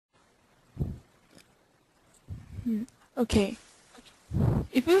Okay.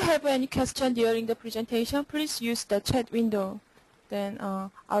 If you have any question during the presentation, please use the chat window. Then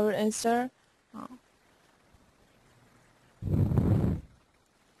I will answer.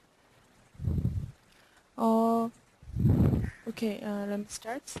 Okay, let me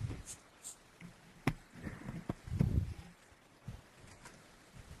start.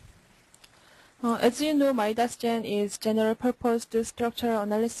 As you know, MIDAS Gen is general purpose structural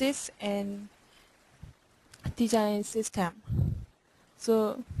analysis and design system.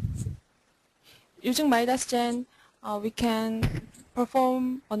 So using MIDAS Gen, we can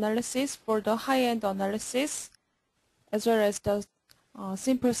perform analysis for the high-end analysis as well as the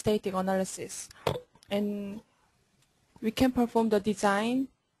simple static analysis. And we can perform the design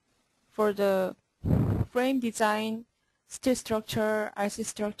for the frame design, steel structure, RC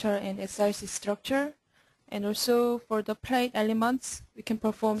structure, and SRC structure. And also for the plate elements, we can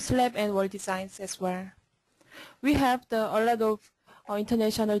perform slab and wall designs as well. We have a lot of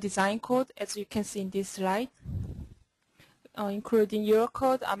international design code, as you can see in this slide, including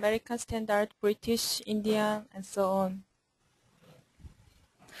Eurocode, American Standard, British, Indian, and so on.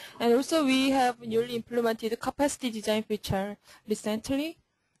 And also we have newly implemented capacity design feature recently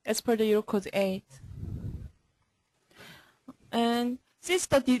as per the Eurocode 8. And since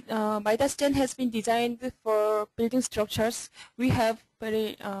the MIDAS Gen has been designed for building structures, we have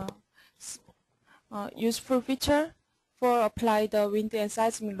very useful feature for apply the wind and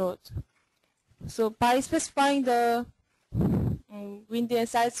seismic load. So by specifying the wind and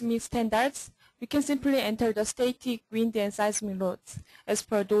seismic standards, we can simply enter the static wind and seismic loads as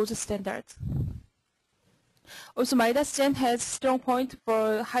per those standards. Also, MIDAS Gen has strong point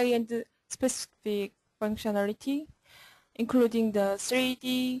for high-end specific functionality, including the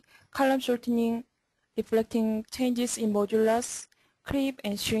 3D, column shortening, reflecting changes in modulus, creep,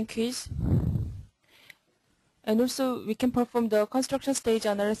 and shrinkage. And also, we can perform the construction stage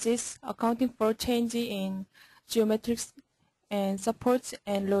analysis, accounting for change in geometrics and supports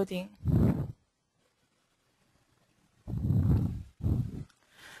and loading.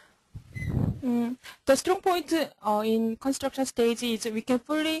 The strong point in construction stage is we can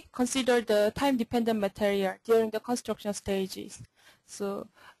fully consider the time-dependent material during the construction stages. So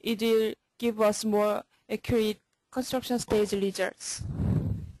it will give us more accurate construction stage results.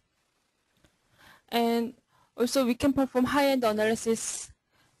 And also we can perform high-end analysis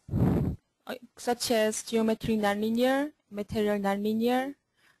such as geometry nonlinear, material nonlinear,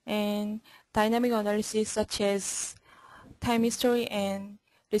 and dynamic analysis such as time history and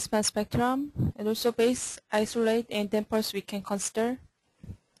response spectrum, and also base, isolate, and dampers we can consider.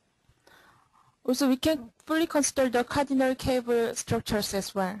 Also, we can fully consider the cardinal cable structures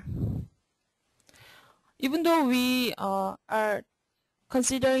as well. Even though we are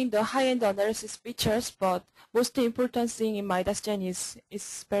considering the high-end analysis features, but most important thing in MIDAS Gen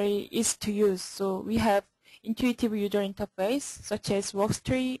is very easy to use. So we have intuitive user interface such as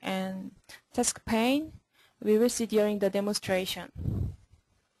worktree and task pane. We will see during the demonstration.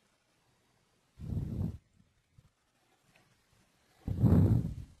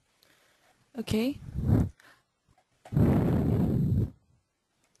 Okay.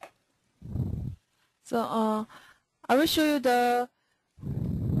 So I will show you the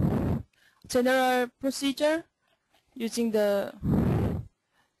general procedure using the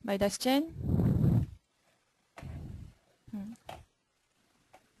MIDAS Gen.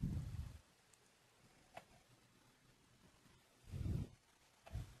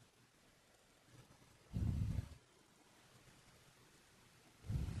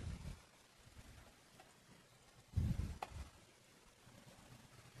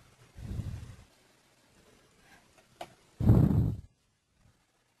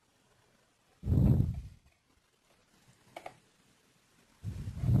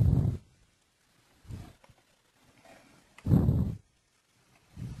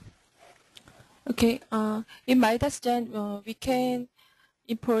 Okay, in MIDAS Gen, we can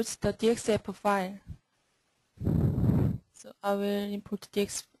import the DXF file. So I will import the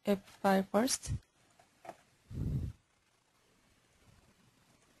DXF file first.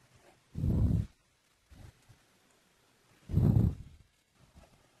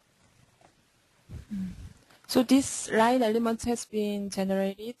 So this line element has been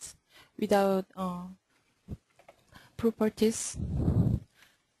generated without properties.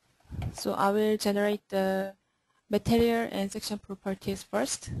 So I will generate the material and section properties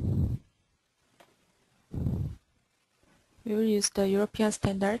first. We will use the European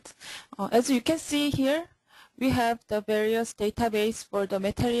standard. As you can see here, we have the various database for the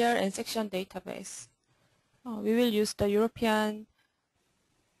material and section database. We will use the European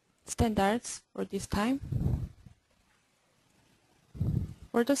standards for this time.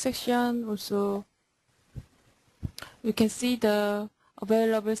 For the section, also we can see the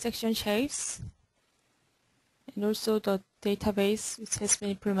available section shapes and also the database which has been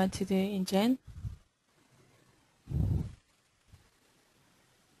implemented in Gen.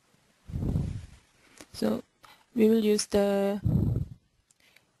 So we will use the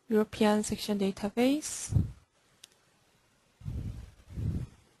European section database.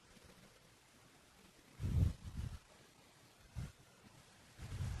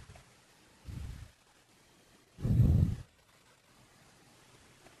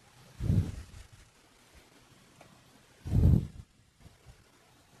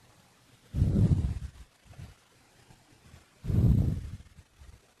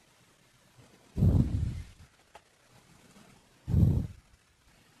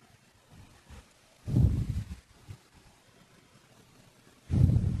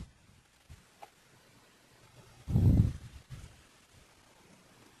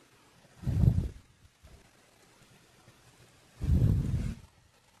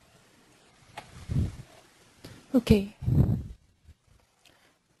 Okay.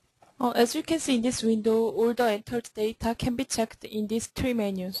 As you can see in this window, all the entered data can be checked in these three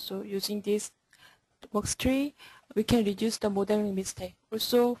menus. So using this worktree, we can reduce the modeling mistake.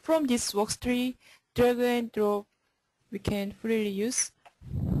 Also, from this worktree, drag and drop we can freely use.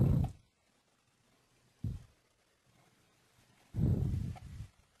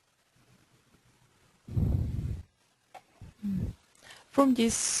 From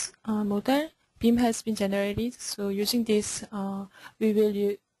this model, beam has been generated. So using this, we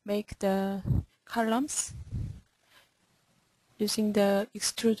will make the columns using the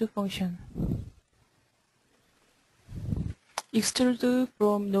extrude function. Extrude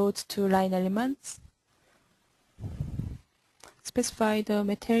from node to line elements. Specify the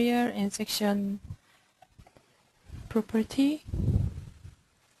material and section property.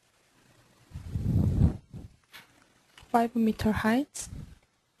 5-meter height.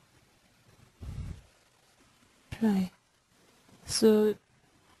 Apply. So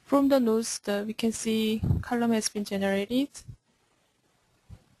from the nodes, we can see column has been generated.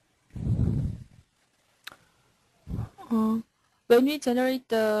 When we generate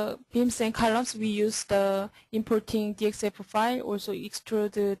the beams and columns, we use the importing DXF file, also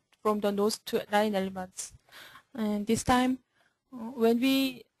extrude from the nodes to line elements. And this time, when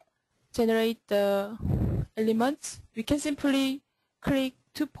we generate the elements, we can simply click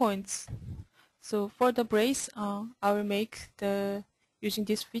 2 points. So for the brace, I will make using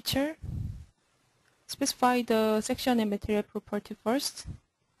this feature. Specify the section and material property first.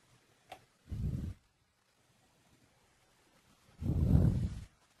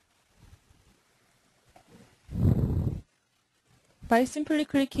 By simply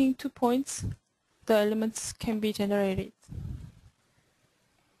clicking 2 points, the elements can be generated.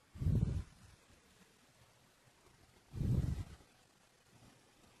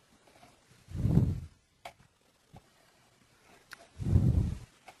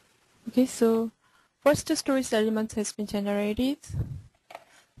 Okay, so first storage element has been generated.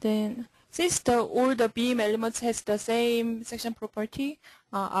 Then, since all the beam elements has the same section property,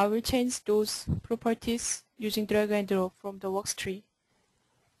 I will change those properties using drag and drop from the works tree.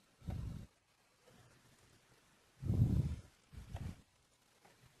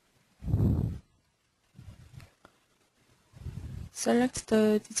 Select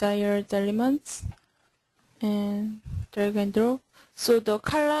the desired elements and drag and drop. So the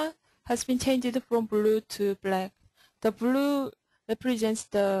color has been changed from blue to black. The blue represents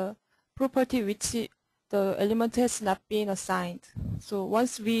the property which the element has not been assigned. So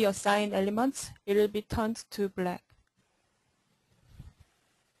once we assign elements, it will be turned to black.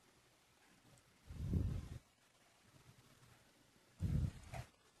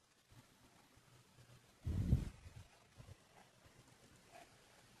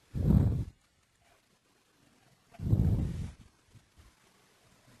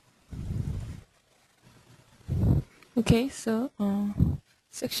 Okay, so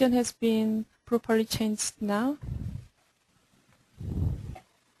section has been properly changed now.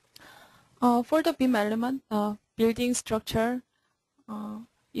 For the beam element, building structure,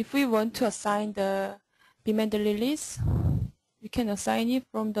 if we want to assign the beam and release, we can assign it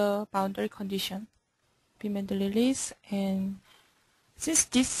from the boundary condition, beam and release. And since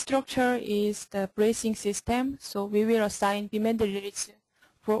this structure is the bracing system, so we will assign beam and release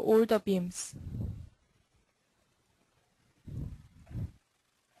for all the beams.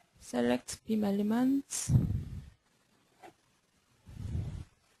 Select beam elements.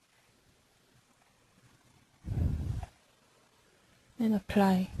 And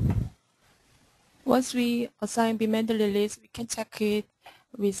apply. Once we assign beam and release, we can check it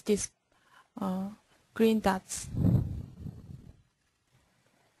with these green dots.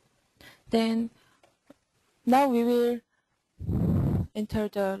 Then now we will enter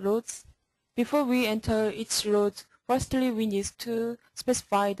the loads. Before we enter each load, firstly we need to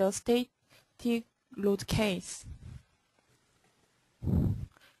specify the static load case.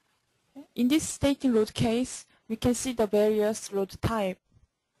 In this static load case, we can see the various load type.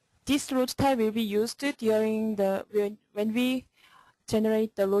 This load type will be used during when we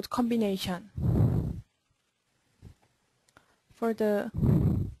generate the load combination. For the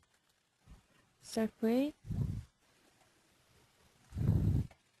self-weight,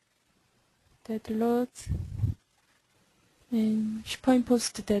 dead loads, and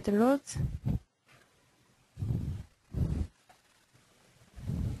superimposed dead loads,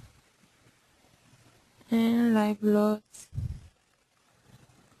 and live loads,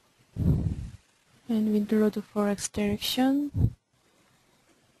 and wind load for X direction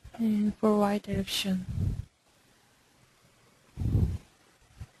and for Y direction.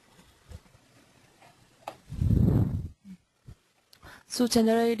 So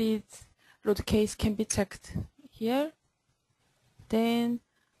generated load case can be checked here. Then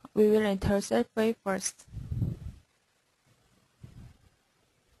we will enter self-weight first.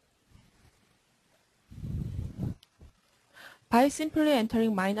 By simply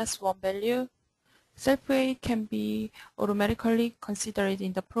entering -1 value, self-weight can be automatically considered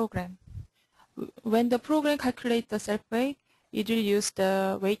in the program. When the program calculates the self-weight, it will use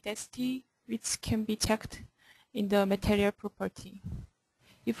the weight density, which can be checked in the material property.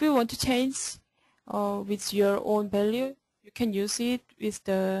 If you want to change with your own value, you can use it with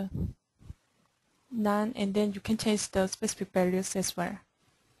the none, and then you can change the specific values as well.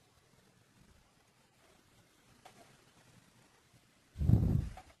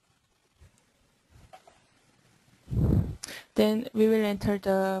 Then we will enter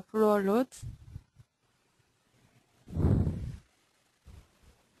the floor loads.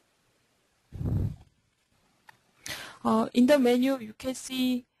 In the menu, you can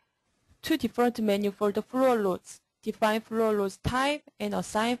see two different menus for the floor loads: define floor loads type and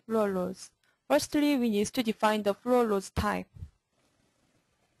assign floor loads. Firstly, we need to define the floor loads type.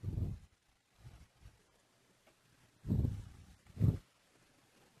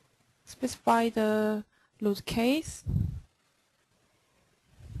 Specify the load case.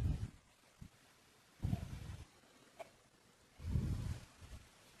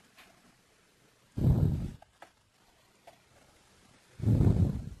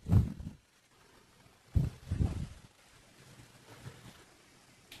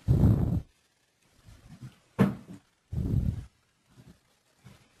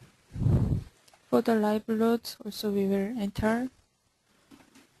 For the live load, also we will enter.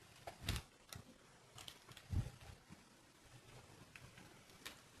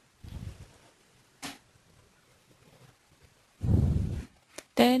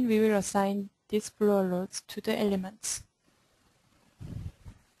 Then we will assign these floor loads to the elements.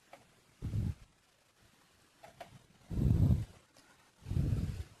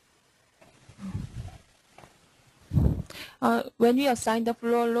 When we assign the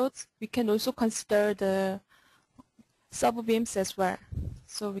floor loads, we can also consider the sub-beams as well.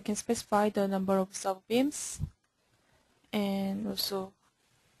 So we can specify the number of sub-beams, and also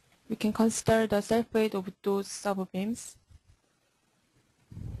we can consider the self-weight of those sub-beams.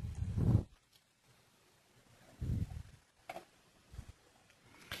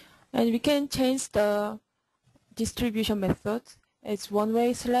 And we can change the distribution method as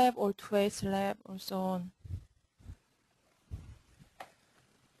one-way slab or two-way slab or so on.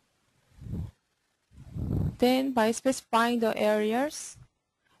 Then by specifying the areas,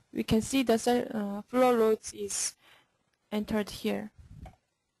 we can see the floor loads is entered here.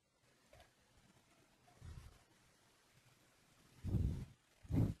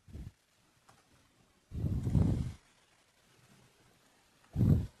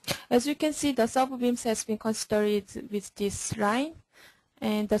 As you can see, the sub-beams has been considered with this line,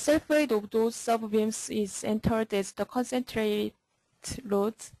 and the self-weight of those sub-beams is entered as the concentrate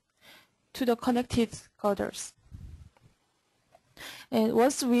load to the connected girders. And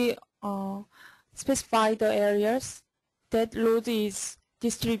once we specify the areas, that load is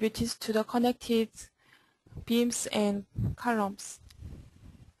distributed to the connected beams and columns.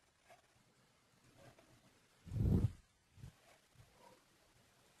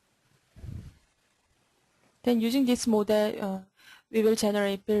 Then using this model, we will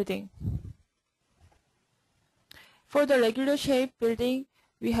generate building. For the regular shape building,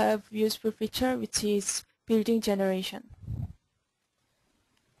 we have useful feature, which is building generation.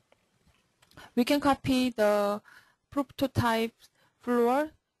 We can copy the prototype floor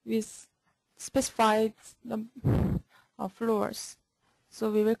with specified floors. So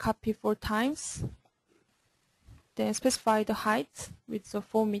we will copy 4 times. Then specify the height with the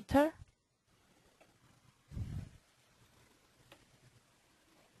 4 meter.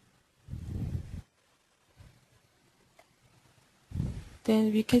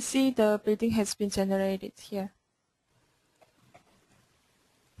 Then we can see the building has been generated here.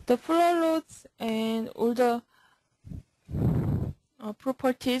 The floor loads and all the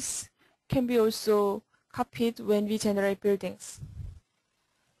properties can be also copied when we generate buildings.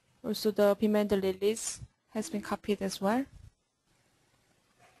 Also the beam and the release has been copied as well.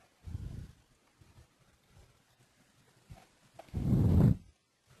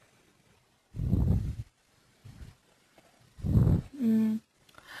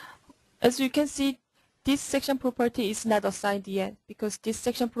 As you can see, this section property is not assigned yet because this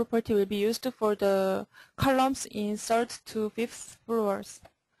section property will be used for the columns in 3rd to 5th floors.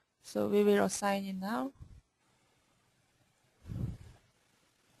 So we will assign it now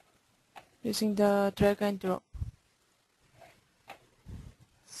using the drag and drop.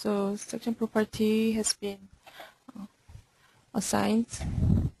 So section property has been assigned.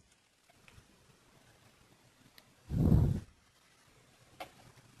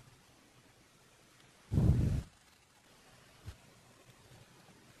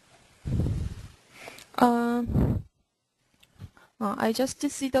 I just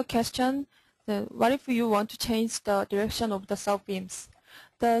see the question that what if you want to change the direction of the sub beams?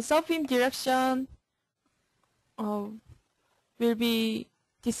 The sub beam direction will be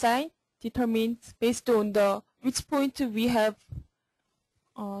determined based on the which point we have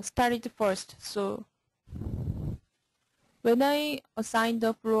started first. So when I assign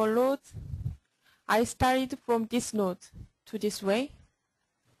the floor load, I started from this node to this way.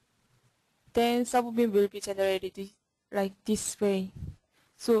 Then sub-beam will be generated like this way.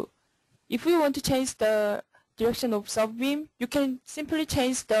 So if you want to change the direction of sub-beam, you can simply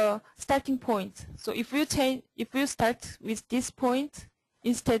change the starting point. So if you start with this point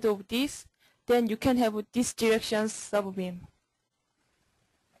instead of this, then you can have this direction's sub-beam.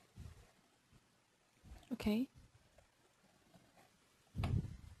 Okay.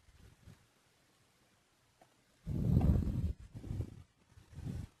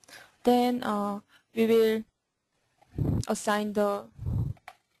 Then we will assign the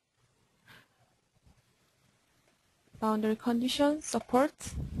boundary condition support,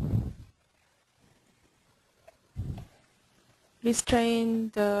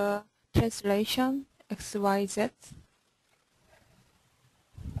 restrain the translation X, Y, Z.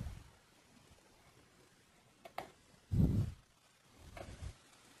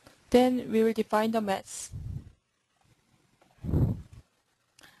 Then we will define the mass.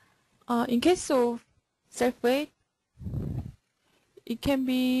 In case of self-weight, it can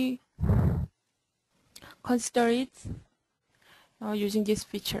be considered using this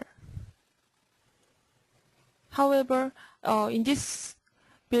feature. However, in this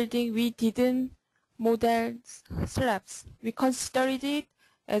building, we didn't model slabs. We considered it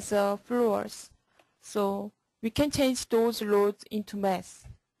as floors. So we can change those loads into mass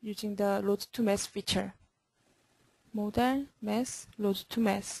using the load to mass feature. Model, mass, load to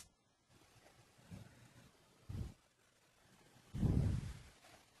mass.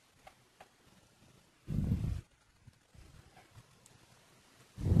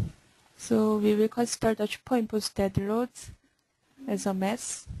 So we will consider the superimposed dead loads as a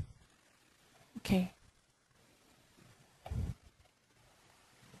mass. Okay.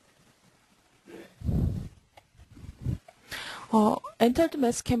 Entered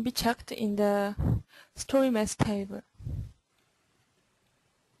mass can be checked in the story mass table.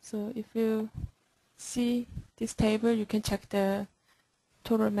 So if you see this table, you can check the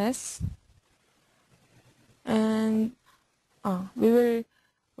total mass. And we will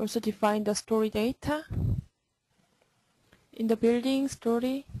also define the story data. In the building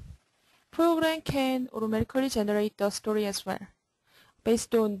story, program can automatically generate the story as well,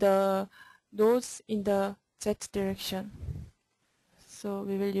 based on the nodes in the Z direction. So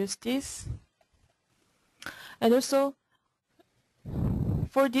we will use this. And also,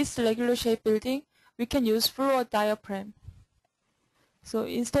 for this regular shape building, we can use floor diaphragm. So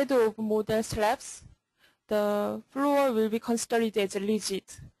instead of model slabs, the floor will be considered as rigid.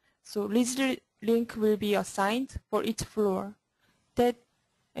 So rigid link will be assigned for each floor. That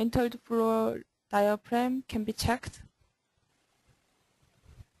entered floor diaphragm can be checked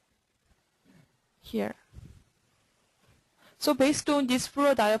here. So based on this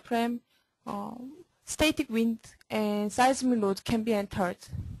floor diaphragm, static wind and seismic load can be entered.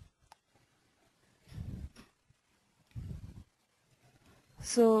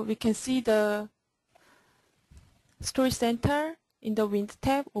 So we can see the story center in the wind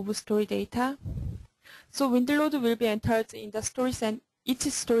tab of story data. So wind load will be entered in the each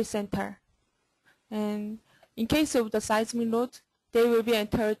story center. And in case of the seismic load, they will be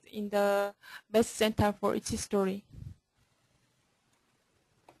entered in the mass center for each story.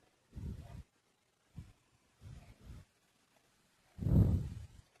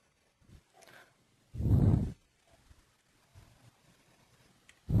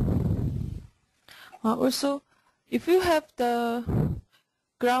 Also, if you have the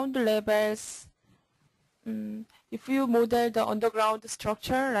ground levels, if you model the underground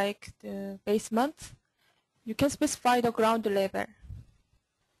structure like the basement, you can specify the ground level.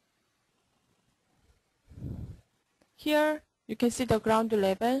 Here, you can see the ground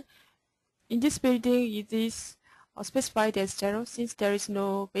level. In this building, it is specified as 0 since there is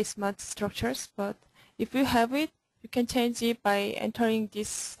no basement structures, but if you have it, you can change it by entering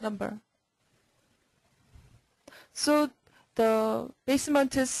this number. So the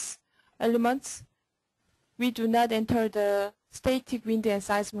basement's elements, we do not enter the static wind and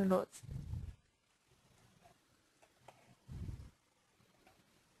seismic loads.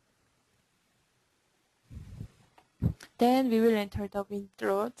 Then we will enter the wind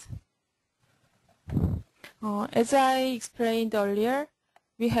load. As I explained earlier,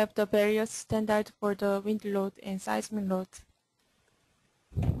 we have the various standards for the wind load and seismic load.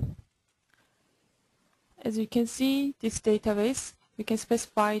 As you can see, this database, we can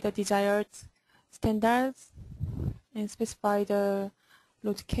specify the desired standards and specify the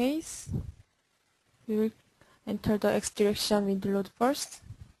load case. We will enter the X direction wind load first.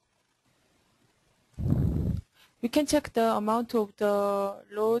 We can check the amount of the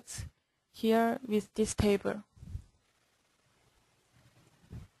loads here with this table.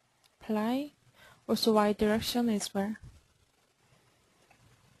 Apply, also Y direction as well.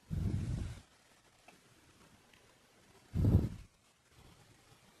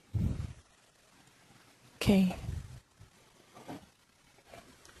 Okay.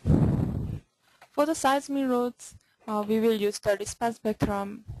 For the seismic loads, we will use the response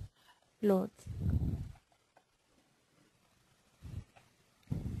spectrum load.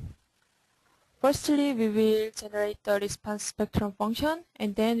 Firstly, we will generate the response spectrum function,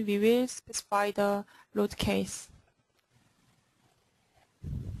 and then we will specify the load case.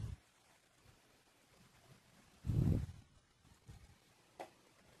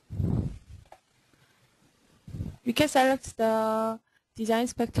 We can select the design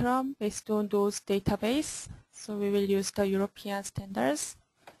spectrum based on those database. So we will use the European standards.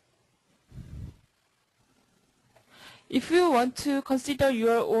 If you want to consider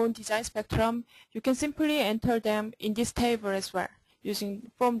your own design spectrum, you can simply enter them in this table as well.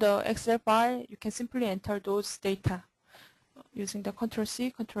 From the Excel file, you can simply enter those data using the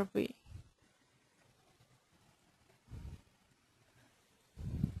Ctrl+C, Ctrl+V.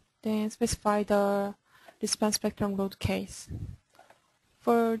 Then specify the response spectrum load case.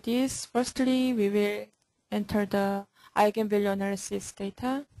 For this, firstly, we will enter the eigenvalue analysis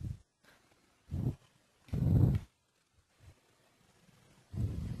data.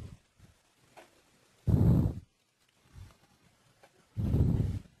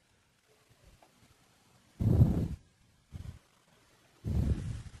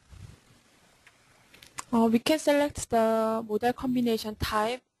 We can select the model combination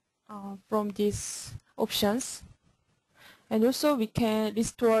type from these options. And also we can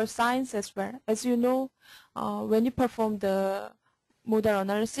restore signs as well. As you know, when you perform the model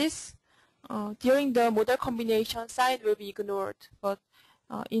analysis, during the model combination, sign will be ignored. But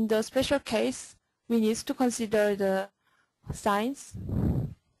in the special case, we need to consider the signs.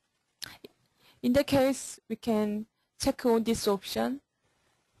 In the case, we can check on this option.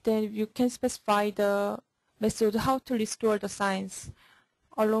 Then you can specify the method how to restore the signs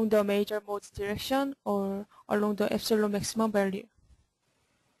along the major modes direction or along the epsilon maximum value.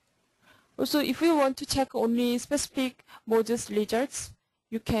 Also, if you want to check only specific modes results,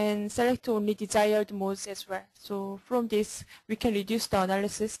 you can select only desired modes as well. So from this, we can reduce the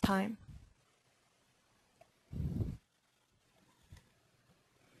analysis time.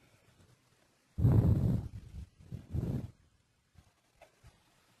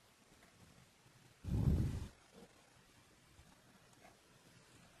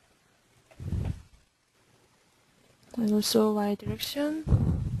 And also Y direction.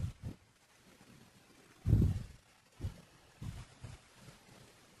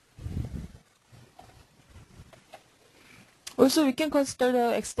 Also, we can consider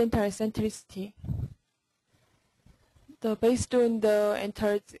the accidental eccentricity. Based on the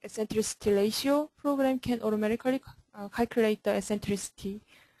entered eccentricity ratio, program can automatically calculate the eccentricity,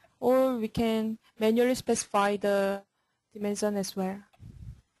 or we can manually specify the dimension as well.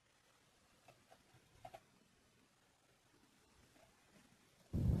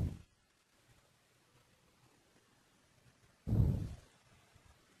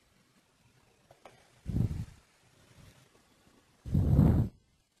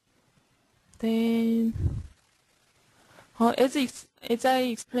 Then, as I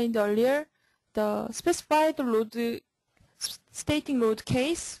explained earlier, the specified load stating load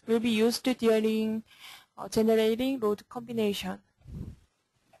case will be used during generating load combination.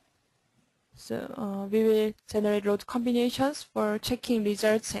 So we will generate load combinations for checking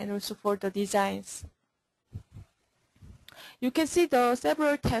results and also for the designs. You can see the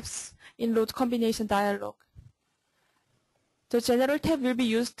several tabs in load combination dialog. The general tab will be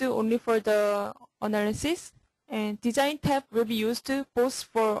used only for the analysis, and design tab will be used both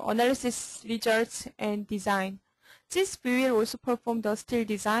for analysis results and design. Since we will also perform the still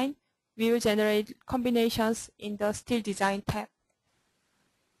design, we will generate combinations in the still design tab.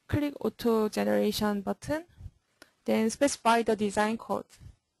 Click auto generation button, then specify the design code.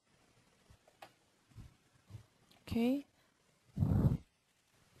 Okay.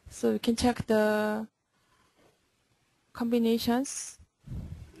 So you can check the combinations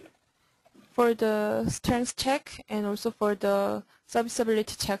for the strength check and also for the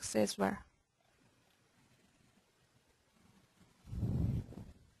serviceability checks as well.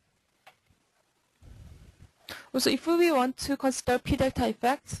 Also, if we want to consider P delta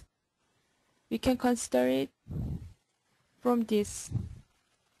effect, we can consider it from this.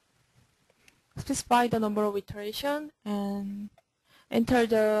 Specify the number of iteration and enter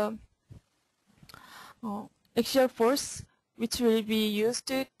the axial force, which will be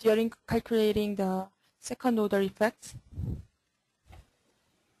used during calculating the second order effects.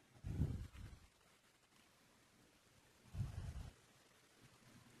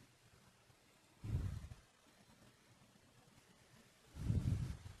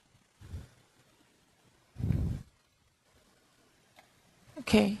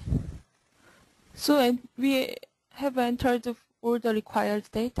 Okay. So we have entered all the required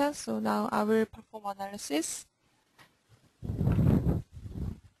data, so now I will perform analysis.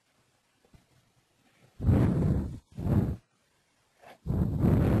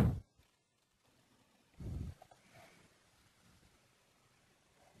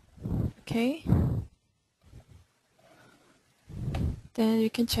 Okay. Then you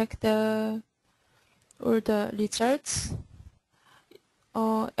can check all the results.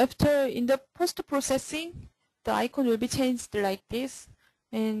 After in the post-processing, the icon will be changed like this,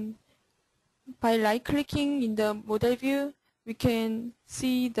 and by right-clicking in the model view, we can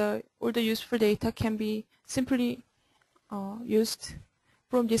see all the useful data can be simply used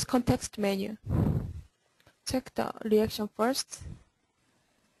from this context menu. Check the reaction first.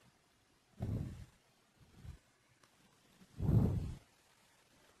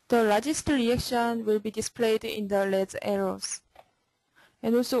 The largest reaction will be displayed in the red arrows.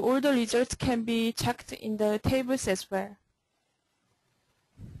 And also all the results can be checked in the tables as well.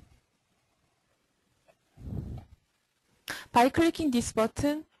 By clicking this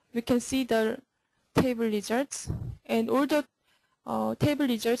button, we can see the table results, and all the table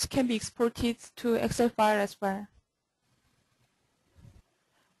results can be exported to Excel file as well.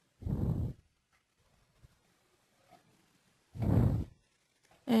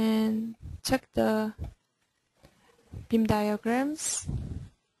 And check the beam diagrams.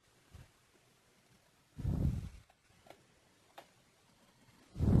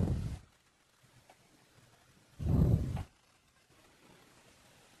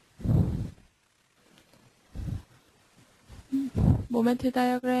 Moment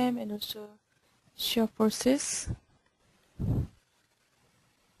diagram and also shear forces.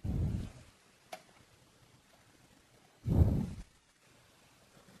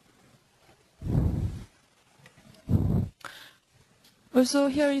 Also,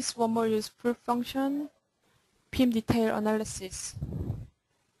 here is one more useful function, beam detail analysis.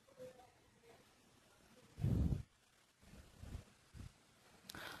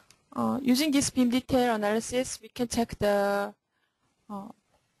 Using this beam detail analysis, we can check the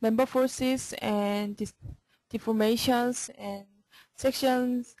member forces and deformations and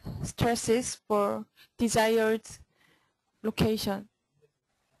section stresses for desired location.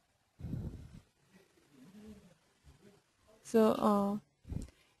 So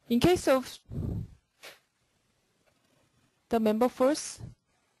in case of the member force,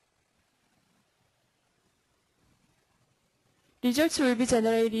 results will be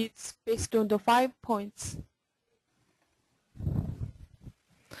generated based on the 5 points.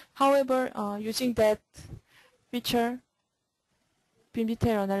 However, using that feature, beam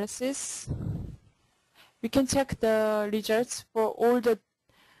detail analysis. We can check the results for all the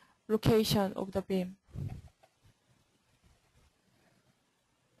location of the beam.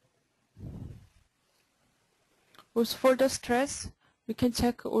 Also for the stress, we can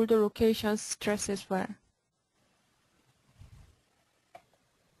check all the locations stress as well.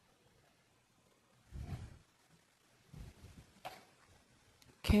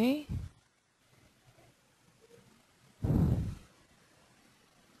 Okay.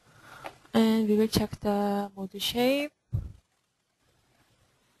 And we will check the model shape.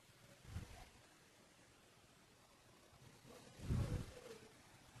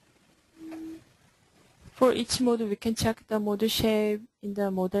 For each model, we can check the model shape in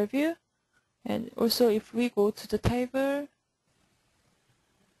the model view. And also if we go to the table,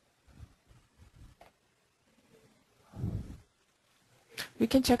 we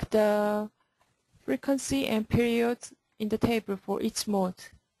can check the frequency and period in the table for each mode.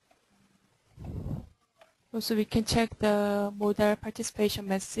 Also we can check the modal participation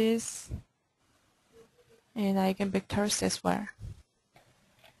masses and eigenvectors as well.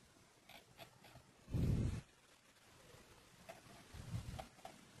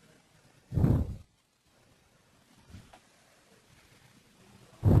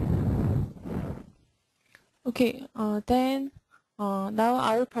 Okay, now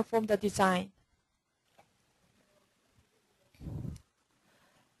I will perform the design.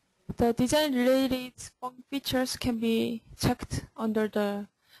 The design related features can be checked under the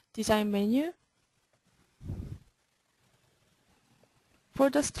design menu. For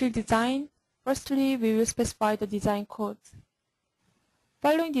the steel design, firstly we will specify the design code.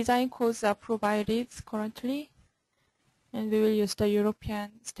 Following design codes are provided currently, and we will use the European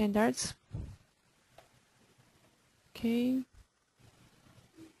standards. Okay.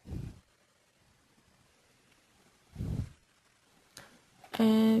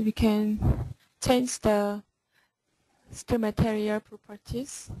 And we can change the steel material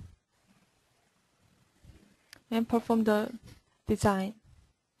properties and perform the design.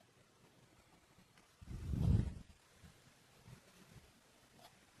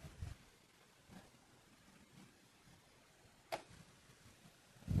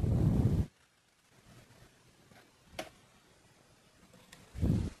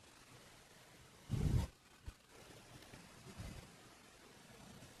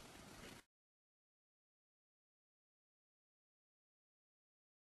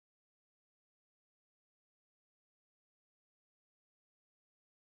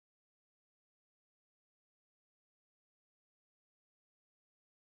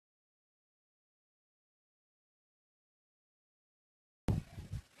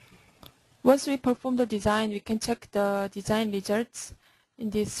 Once we perform the design, we can check the design results in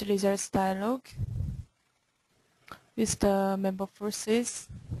this results dialog with the member forces.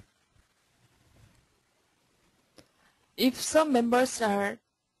 If some members are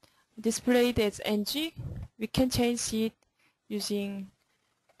displayed as NG, we can change it using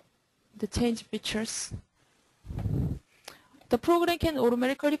the change features. The program can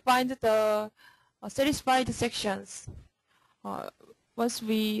automatically find the satisfied sections. Once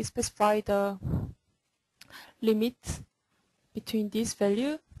we specify the limit between this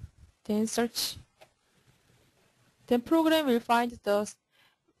value, then search. Then program will find the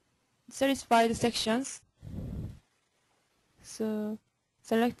satisfied sections. So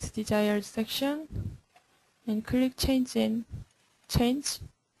select desired section and click change and change.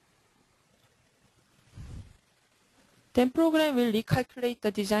 Then program will recalculate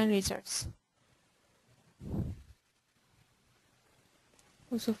the design results.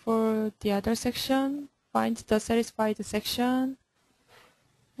 Also for the other section, find the satisfied section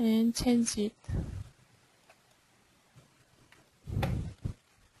and change it.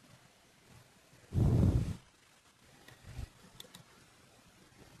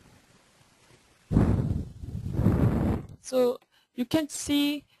 So you can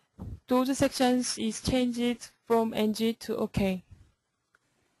see those sections is changed from NG to OK.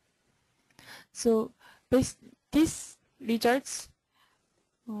 So these results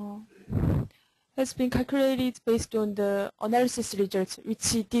has been calculated based on the analysis results,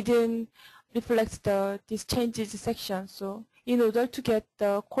 which didn't reflect this changes section. So in order to get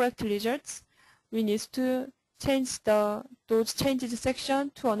the correct results, we need to change those changes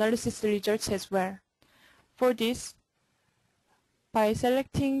section to analysis results as well. For this, by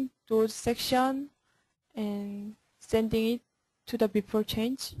selecting those section and sending it to the before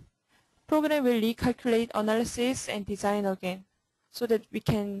change, program will recalculate analysis and design again so that we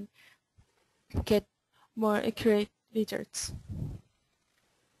can get more accurate results.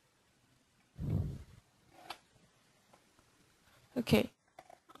 Okay,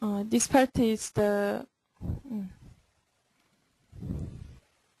 this part is the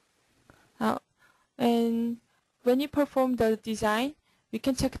and when you perform the design, we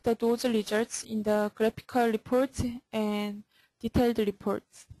can check those results in the graphical report and detailed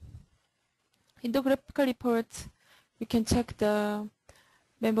reports. In the graphical report, we can check the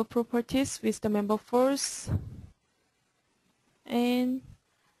member properties with the member force and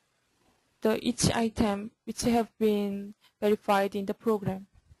each item which have been verified in the program.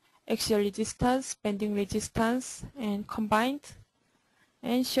 Axial resistance, bending resistance, and combined,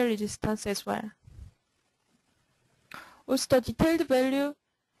 and shear resistance as well. Also, the detailed value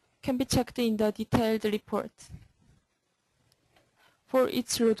can be checked in the detailed report. For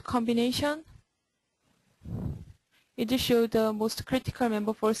each load combination, it will show the most critical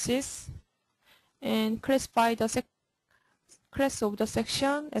member forces and classify the class of the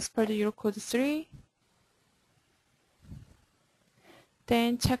section as per the Eurocode 3.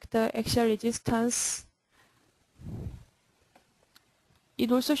 Then check the axial resistance.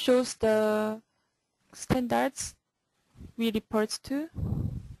 It also shows the standards we report to,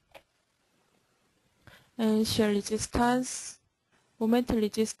 and shear resistance, moment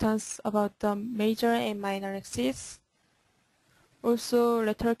resistance about the major and minor axis. Also,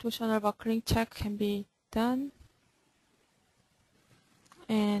 lateral torsional buckling check can be done,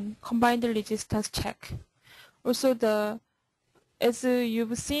 and combined resistance check. Also, as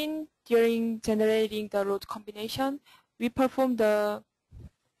you've seen during generating the load combination, we perform the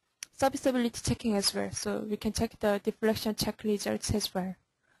serviceability checking as well, so we can check the deflection check results as well.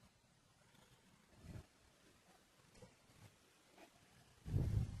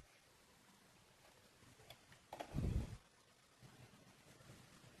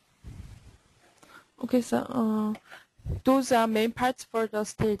 Okay, so those are main parts for the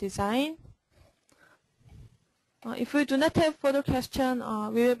steel design. If we do not have further question,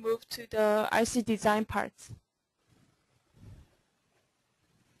 we will move to the IC design part.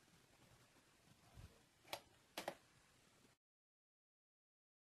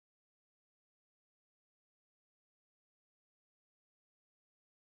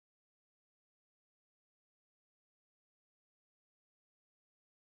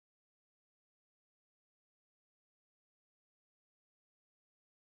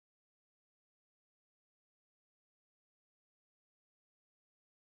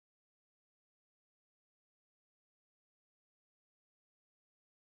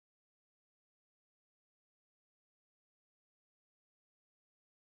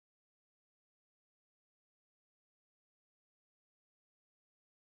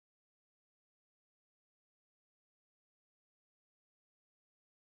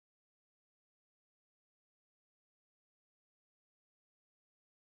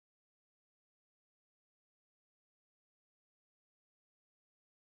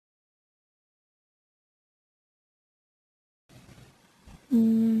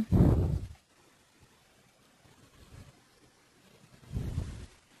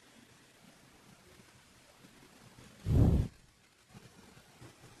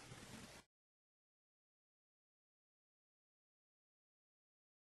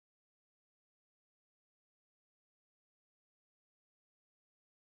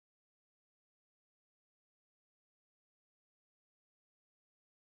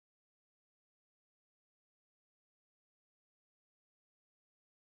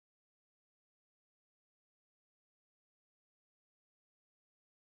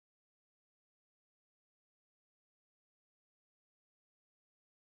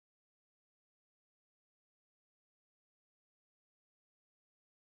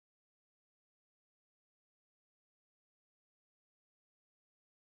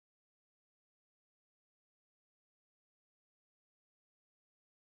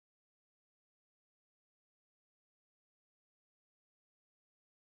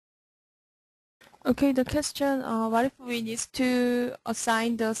 Okay, the question, what if we need to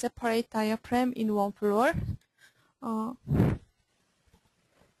assign the separate diaphragm in one floor?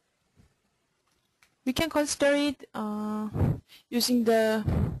 We can consider it using the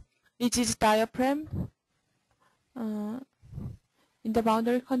rigid diaphragm. In the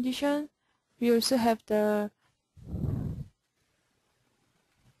boundary condition, we also have the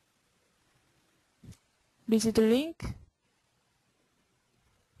rigid link.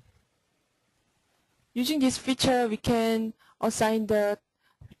 Using this feature, we can assign the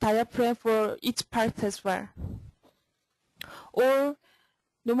diaphragm for each part as well. Or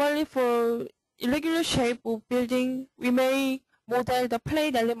normally for irregular shape of building, we may model the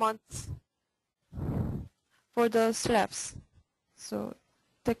plate elements for the slabs. So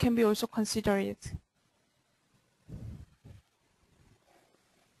that can be also considered.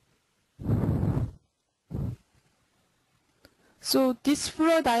 So this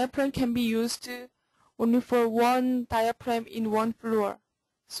floor diaphragm can be used only for one diaphragm in one floor.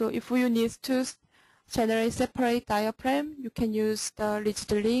 So if you need to generate separate diaphragm, you can use the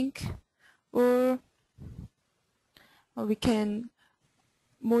rigid link, or we can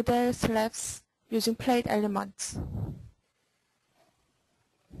model slabs using plate elements.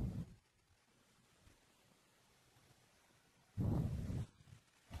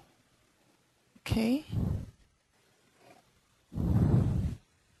 Okay.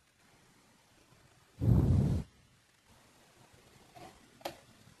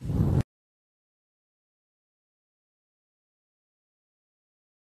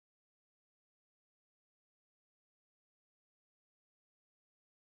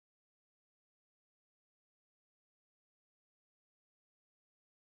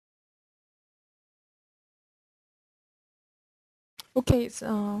 Okay,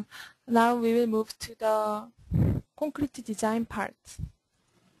 so now we will move to the concrete design part.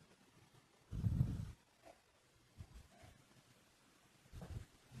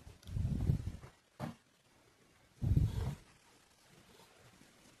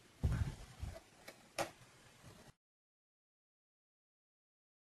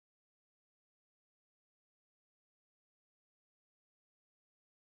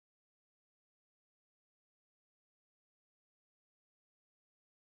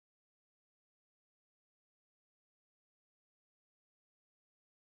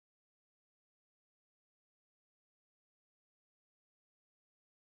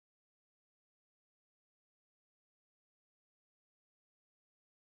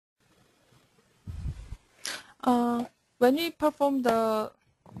 When we perform the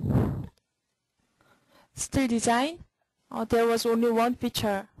steel design, there was only one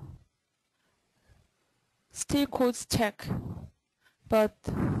feature, steel codes check. But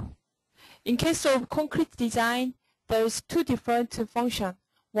in case of concrete design, there's two different functions.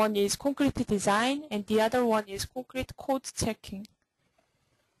 One is concrete design and the other one is concrete code checking.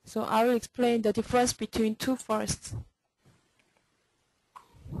 So I will explain the difference between two first.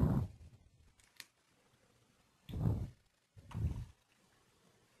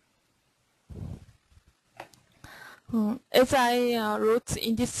 As I wrote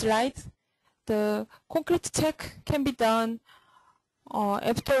in this slide, the concrete check can be done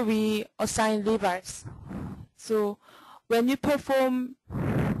after we assign levers. So when we perform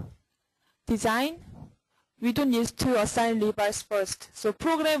design, we don't need to assign levers first. So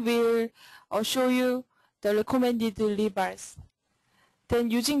program will show you the recommended levers. Then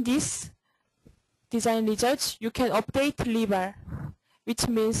using this design results, you can update lever, which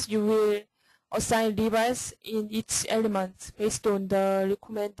means you will assign levers in each element based on the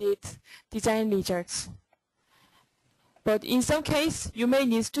recommended design results. But in some case, you may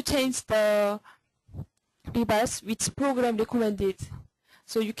need to change the levers which program recommended.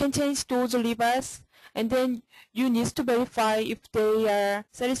 So you can change those levers, and then you need to verify if they are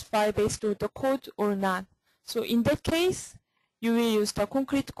satisfied based on the code or not. So in that case, you will use the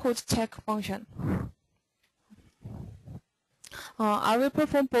concrete code check function. I will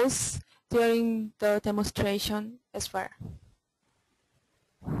perform both during the demonstration as well.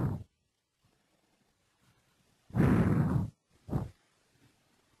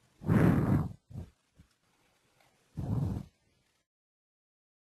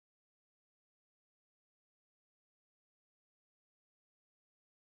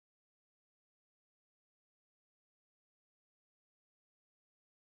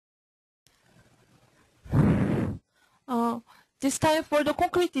 This time for the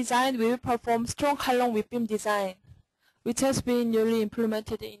concrete design, we will perform strong column with beam design, which has been newly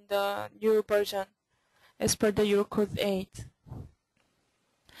implemented in the new version as per the Eurocode 8.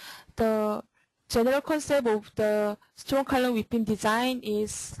 The general concept of the strong column with beam design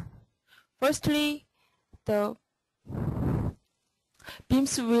is, firstly, the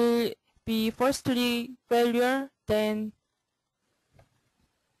beams will be firstly failure, then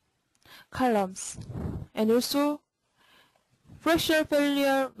columns, and also fracture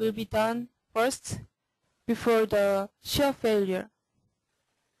failure will be done first before the shear failure.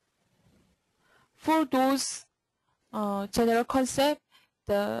 For those general concept,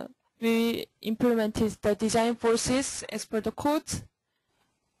 we implemented the design forces as per the code,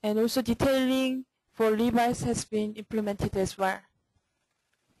 and also detailing for levers has been implemented as well.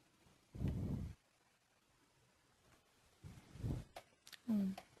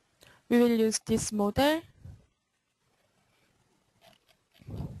 We will use this model.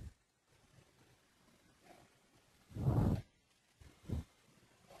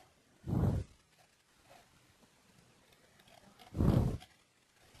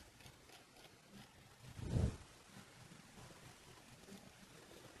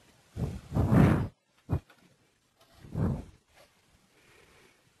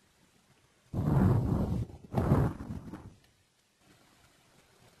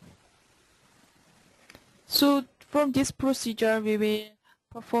 So from this procedure, we will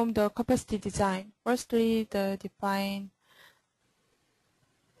perform the capacity design. Firstly,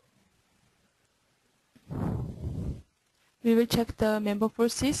 we will check the member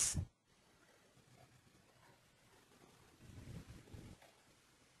forces.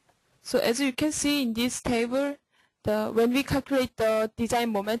 So as you can see in this table, when we calculate the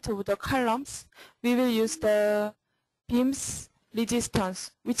design moment of the columns, we will use the beam's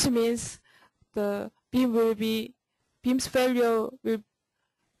resistance, which means the beam's failure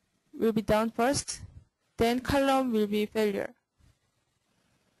will be done first, then column will be failure.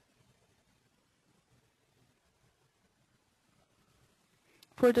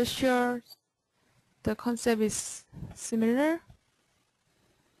 For the shear, the concept is similar.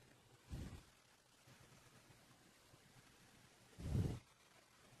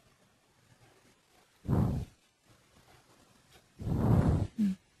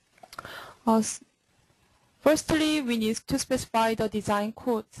 Firstly, we need to specify the design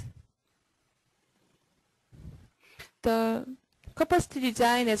code. The capacity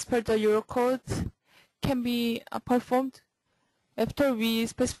design as per the Eurocode can be performed after we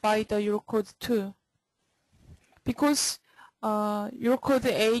specify the Eurocode 2. Because Eurocode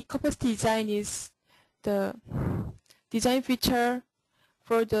 8 capacity design is the design feature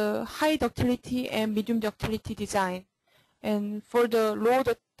for the high ductility and medium ductility design. And for the low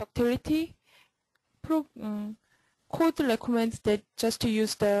ductility, code recommends that just to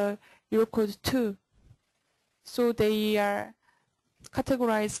use the Eurocode 2. So they are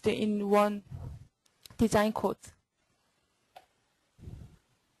categorized in one design code.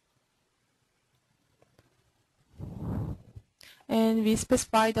 And we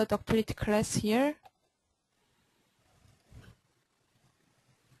specify the ductility class here.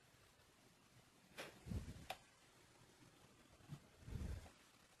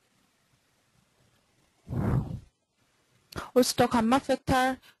 Also, the gamma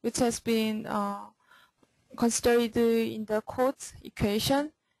factor, which has been considered in the code equation,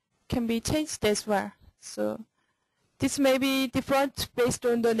 can be changed as well. So this may be different based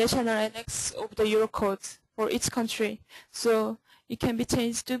on the national annex of the Eurocode for each country. So it can be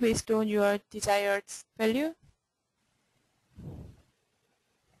changed based on your desired value.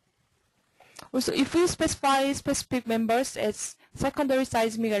 Also, if you specify specific members as secondary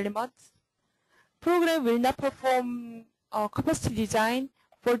seismic elements, program will not perform capacity design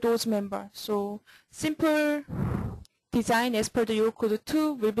for those members. So simple design as per the Eurocode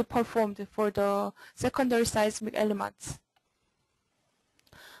 2 will be performed for the secondary seismic elements.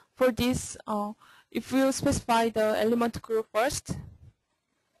 For this, if you specify the element group first,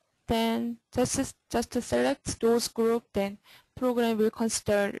 then just select those groups, then program will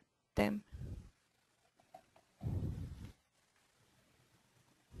consider them.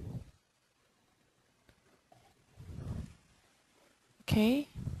 Okay.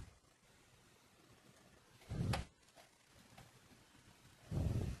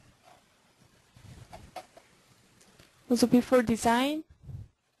 Also, before design,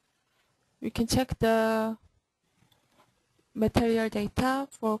 we can check the material data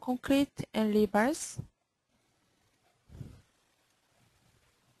for concrete and rebars.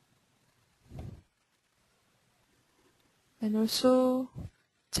 And also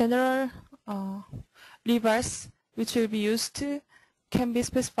general rebars which will be used can be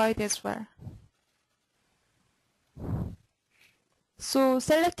specified as well. So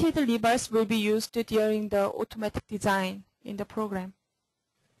selected rebars will be used during the automatic design in the program.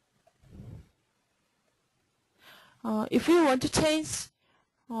 If you want to change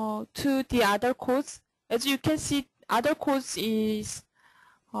to the other codes, as you can see, other codes is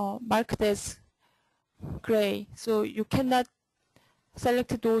marked as gray, so you cannot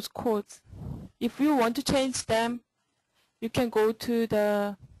select those codes. If you want to change them, you can go to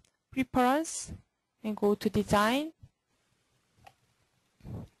the preference and go to design.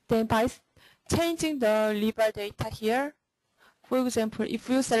 Then by changing the rebar data here, for example, if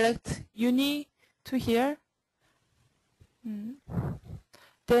you select uni to here,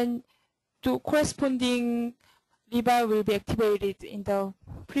 then the corresponding rebar will be activated in the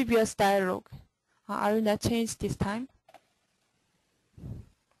previous dialog. I will not change this time.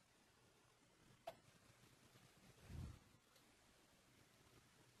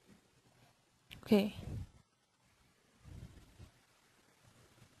 Okay.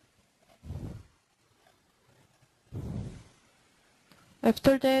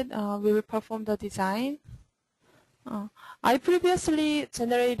 After that, we will perform the design. I previously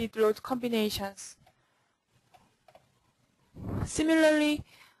generated load combinations. Similarly,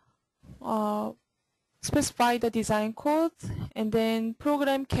 specify the design code, and then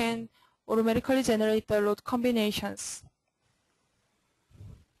program can automatically generate the load combinations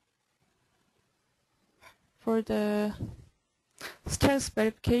for the strength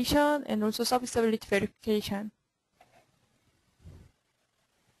verification and also serviceability verification.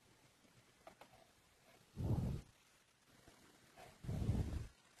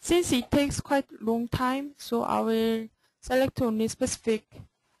 Since it takes quite a long time, so I will select only specific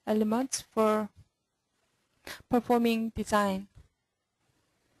elements for performing design.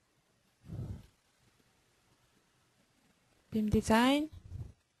 Beam design.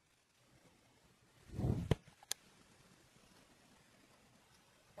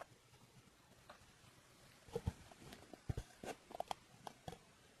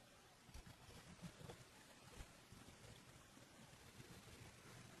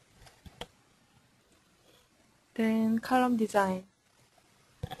 Then column design.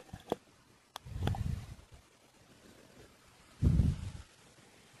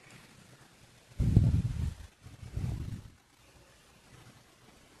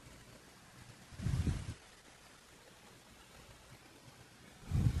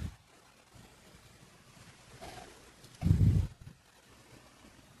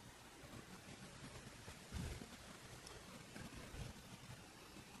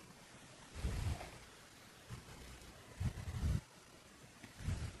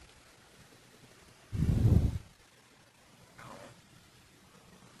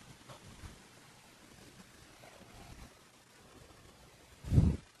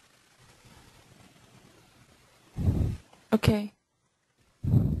 Okay.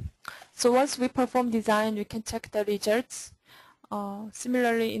 So once we perform design, we can check the results.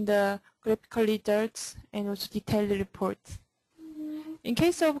 Similarly in the graphical results and also detailed reports. In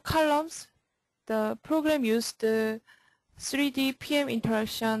case of columns, the program used the 3D PM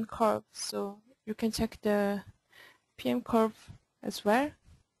interaction curve, so you can check the PM curve as well.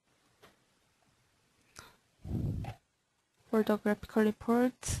 For the graphical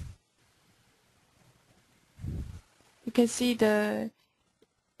report, you can see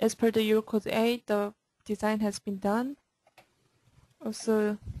as per the Eurocode 8, the design has been done.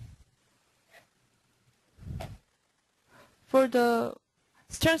 Also, for the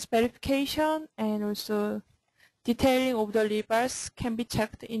strength verification and also detailing of the levers can be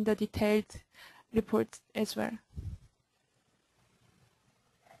checked in the detailed report as well.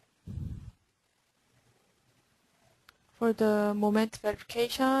 For the moment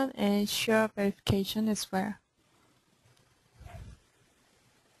verification and shear verification as well.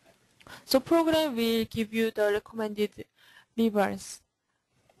 So program will give you the recommended levers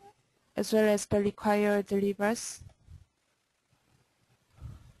as well as the required levers.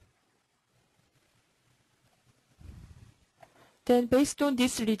 Then based on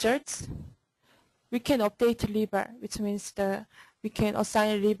these results, we can update lever, which means we can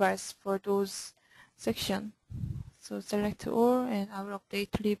assign levers for those sections. So select all and I will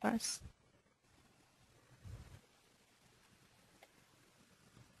update levers.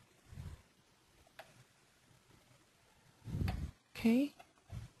 Okay.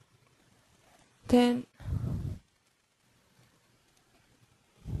 Then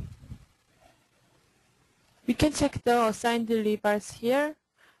we can check the assigned levers here.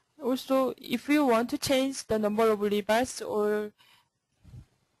 Also, if you want to change the number of levers or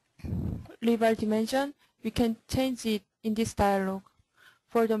lever dimension, we can change it in this dialog.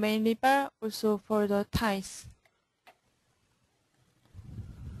 For the main lever, also for the ties.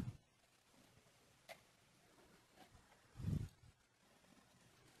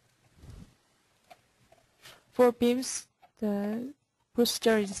 For beams, the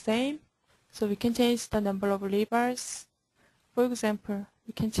procedure is the same, so we can change the number of levers. For example,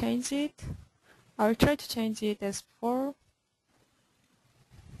 we can change it. I'll try to change it as 4,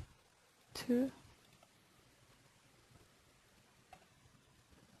 2,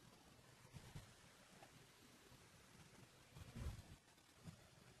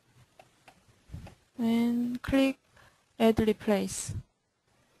 and click Add Replace.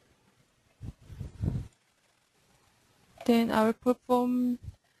 Then I will perform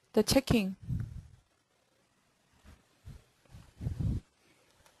the checking.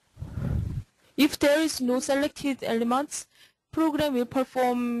 If there is no selected elements, program will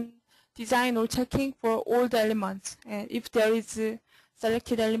perform design or checking for all the elements. And if there is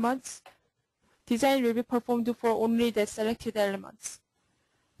selected elements, design will be performed for only the selected elements.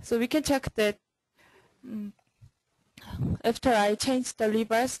 So we can check that after I change the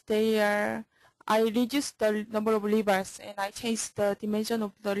levers, I reduce the number of levers and I change the dimension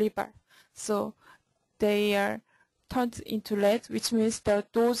of the lever. So they are turned into red, which means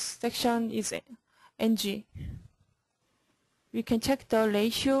that those section is NG. We can check the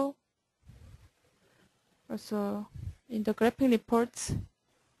ratio Also, in the graphing reports,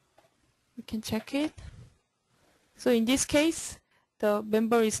 we can check it. So in this case, the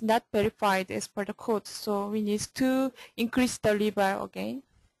member is not verified as per the code, so we need to increase the rebar again.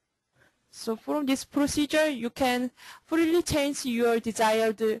 So from this procedure, you can freely change your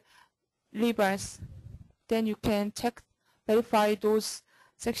desired rebars. Then you can check, verify those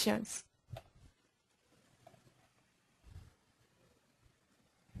sections.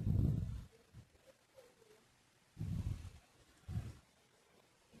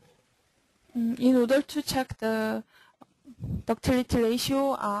 In order to check the ductility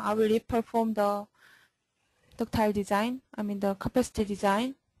ratio, I will perform the ductile design, the capacity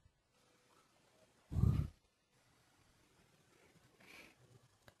design.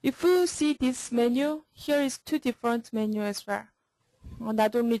 If you see this menu, here is two different menus as well.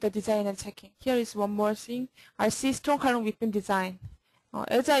 Not only the design and checking. Here is one more thing. I see strong column whip beam design.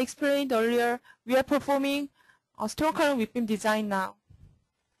 As I explained earlier, we are performing a strong column whip beam design now.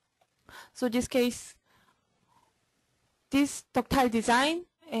 So in this case, this ductile design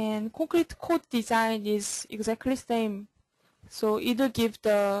and concrete coat design is exactly same. So it will give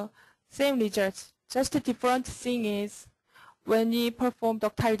the same results. Just the different thing is when we perform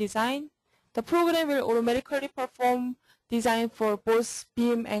ductile design, the program will automatically perform design for both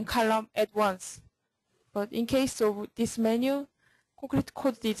beam and column at once. But in case of this menu, concrete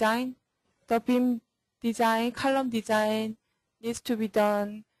coat design, the beam design, column design needs to be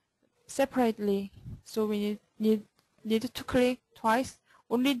done separately. So we need to click twice.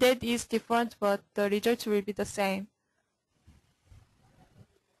 Only that is different, but the result will be the same.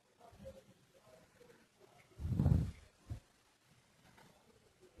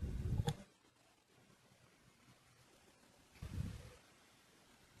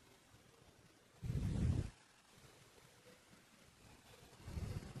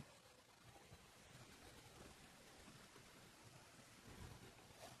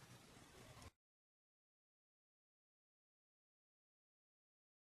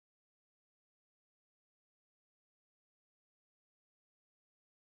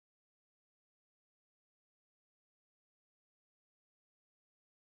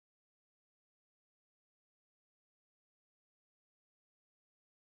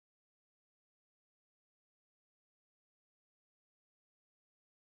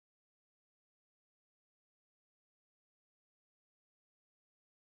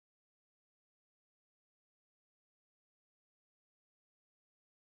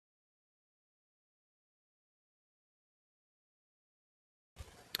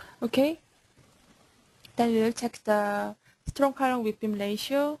 Okay. Then we will check the strong column whip beam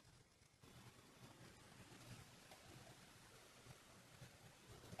ratio.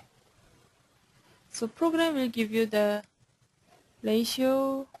 So program will give you the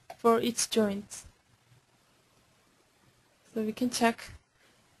ratio for each joint. So we can check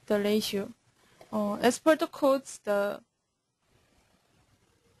the ratio. As per the codes, the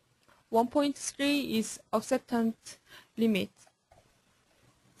 1.3 is acceptance limit.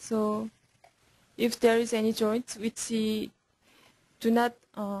 So if there is any joint which do not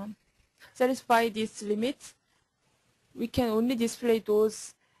satisfy this limit, we can only display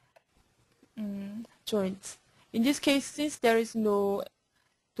those joints. In this case, since there is no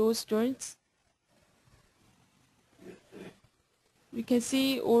those joints, we can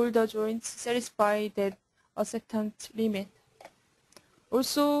see all the joints satisfy that acceptance limit.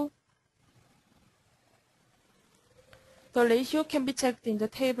 Also, the ratio can be checked in the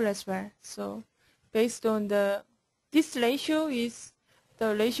table as well. So based on this ratio is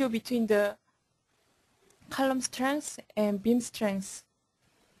the ratio between the column strength and beam strength.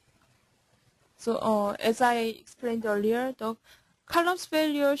 So as I explained earlier, the column's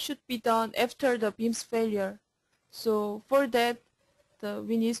failure should be done after the beam's failure. So for that,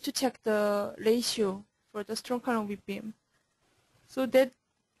 we need to check the ratio for the strong column whip beam. So that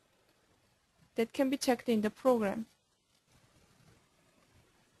can be checked in the program.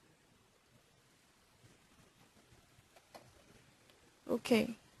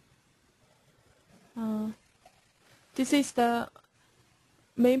 Okay. This is the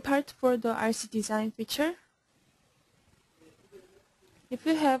main part for the RC design feature. If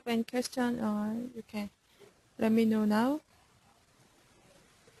you have any question, you can let me know now.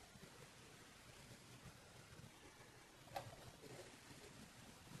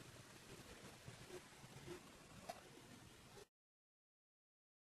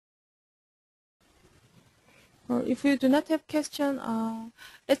 Or if you do not have question,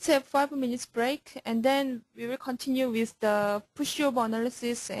 let's have 5 minutes break, and then we will continue with the pushover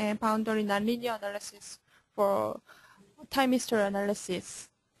analysis and boundary nonlinear analysis for time history analysis.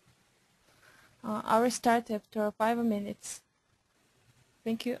 I will start after 5 minutes.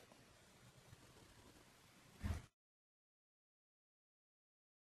 Thank you.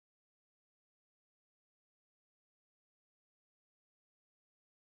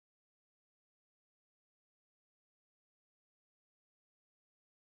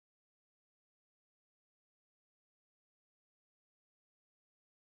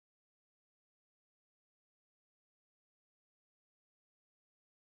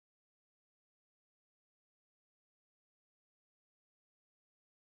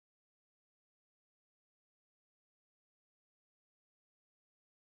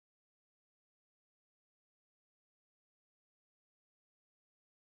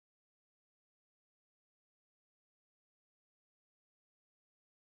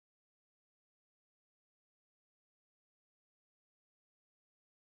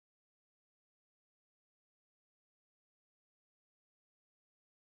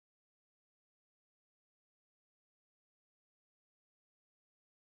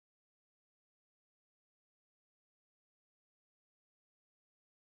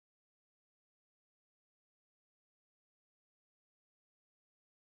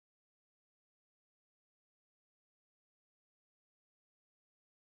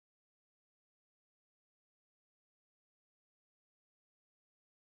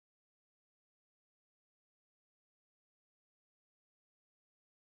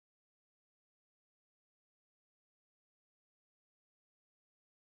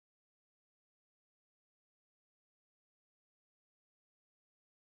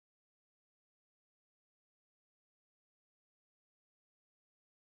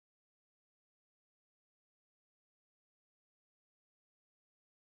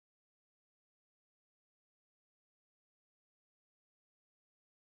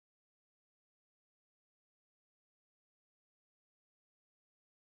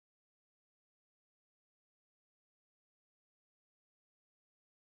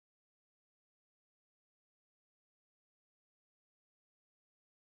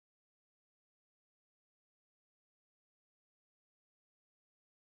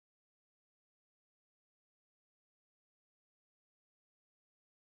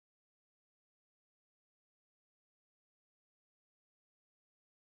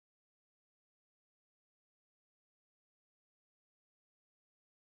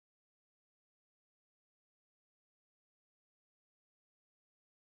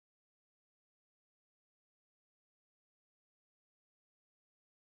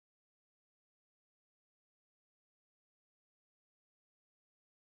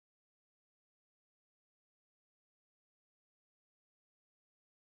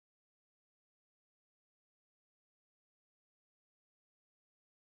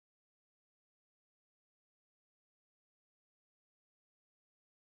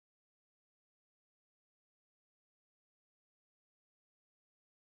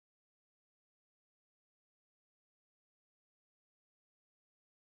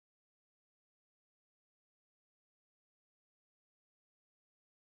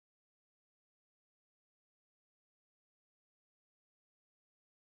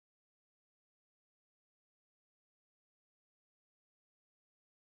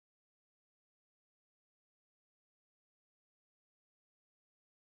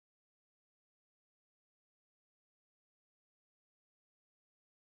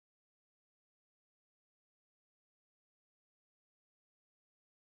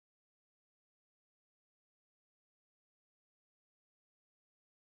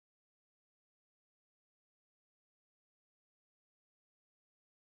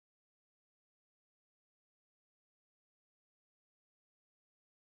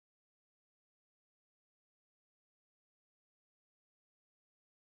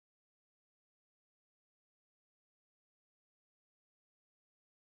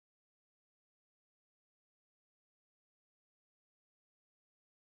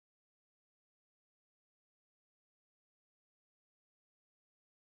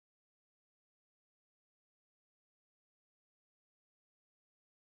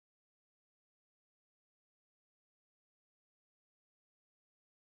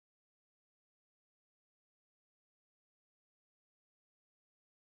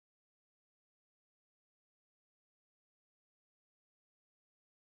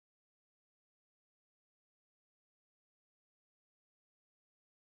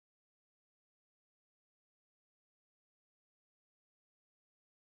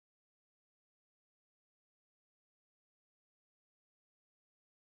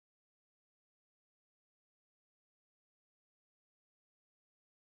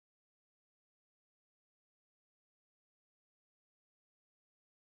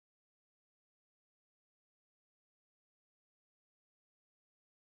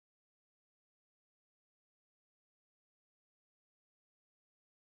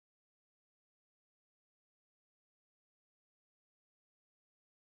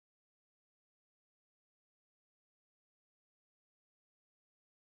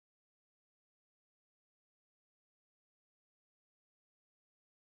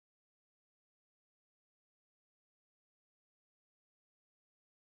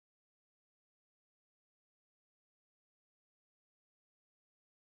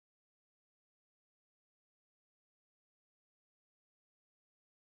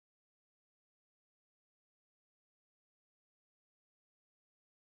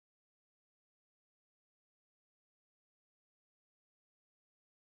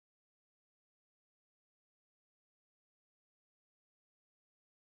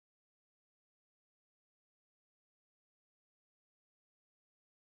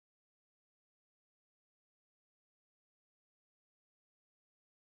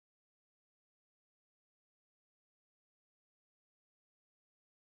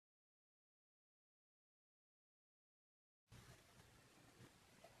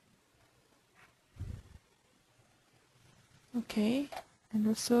 Okay, and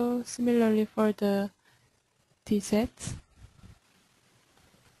also similarly for the DZ.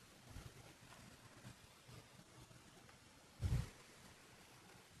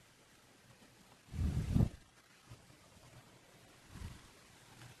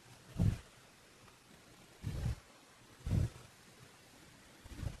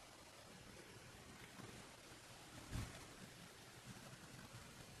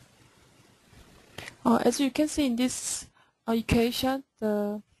 As you can see in this equation,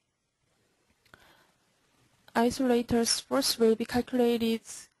 the isolator's force will be calculated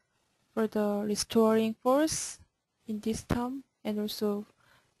for the restoring force in this term, and also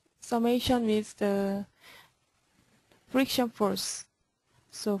summation with the friction force.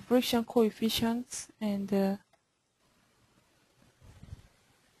 So friction coefficients and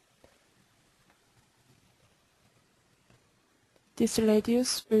this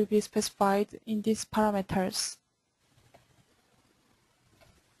radius will be specified in these parameters.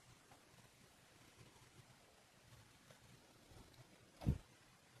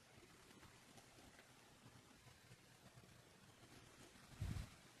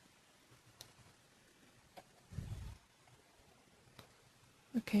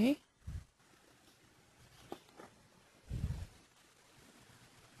 Okay.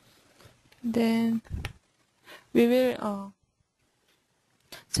 Then we will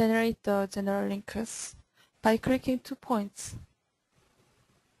generate the general links by clicking 2 points.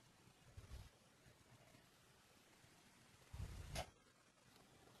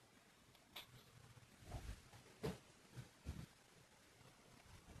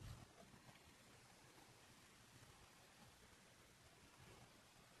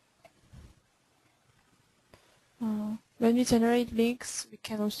 When we generate links, we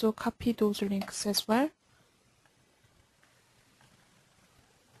can also copy those links as well.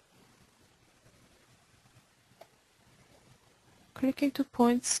 Clicking 2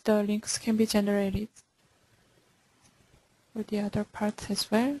 points, the links can be generated for the other parts as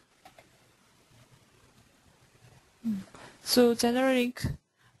well. So general link,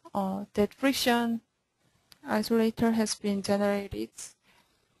 that friction isolator has been generated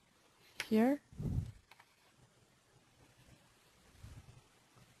here.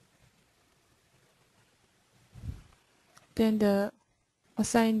 Then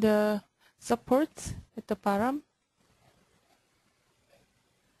assign the support at the bottom.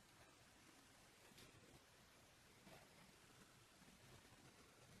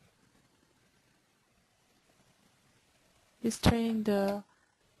 Restrain the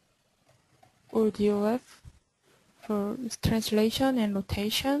ODOF for translation and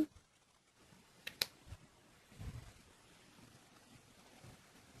rotation.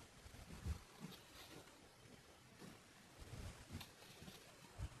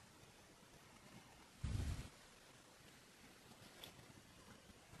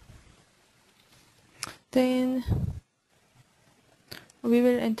 Then we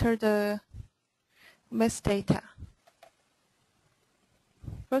will enter the mass data.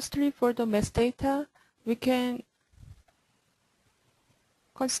 Firstly, for the mass data, we can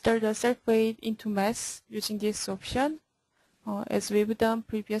consider the self-weight into mass using this option, as we've done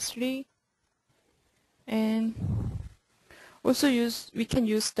previously. And also we can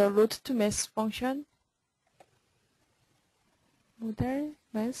use the load to mass function. Model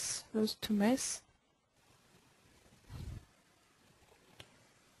mass, load to mass.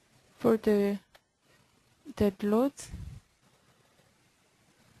 For the dead load.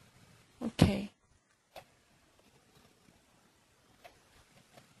 Okay.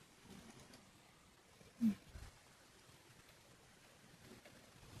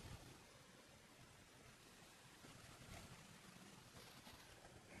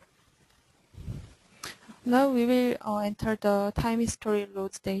 Now we will enter the time history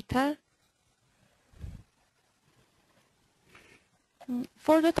load data.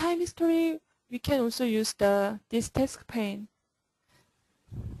 For the time history, we can also use this task pane.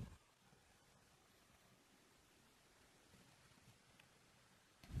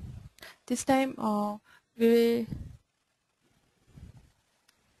 This time, we will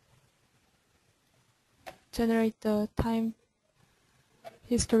generate the time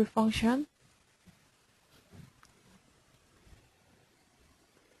history function.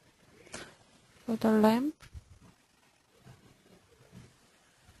 For the lamp,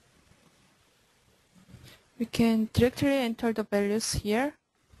 we can directly enter the values here.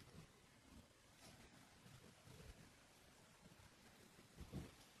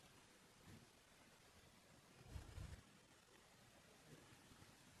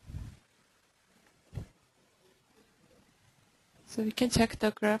 So we can check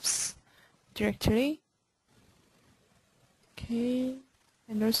the graphs directly. Okay,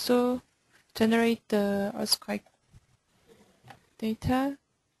 and also generate the earthquake data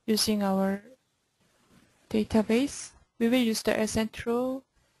using our database. We will use the Central.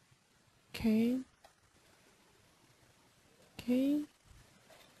 Okay. Okay.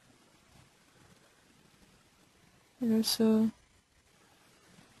 And also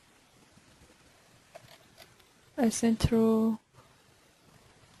Central.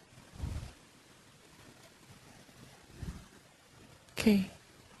 Okay.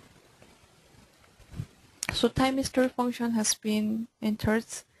 So time history function has been entered.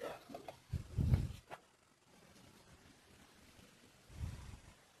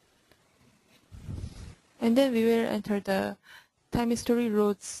 And then we will enter the time history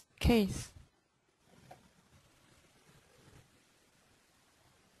loads case.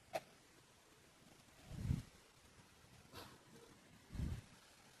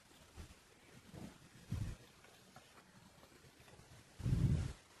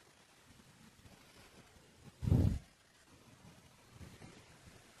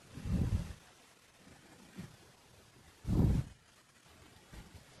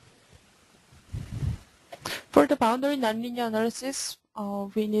 For the boundary nonlinear analysis,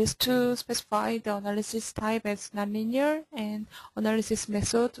 we need to specify the analysis type as nonlinear and analysis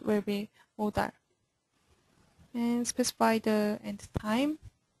method will be modal. And specify the end time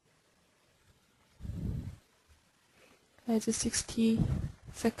as 60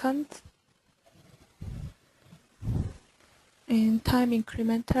 seconds. And time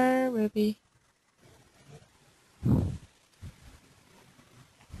incremental will be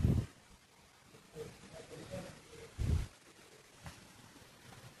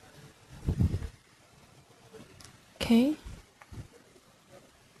okay.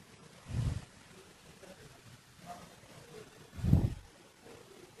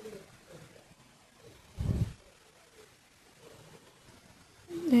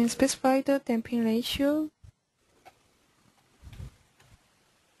 And specify the damping ratio.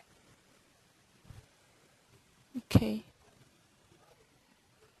 Okay.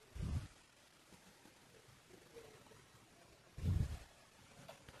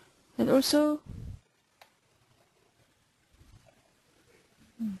 And also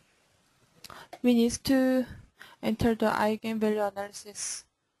we need to enter the eigenvalue analysis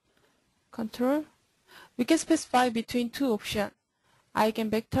control. We can specify between two options,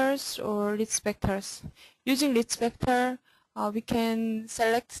 eigenvectors or Ritz vectors. Using Ritz vector, we can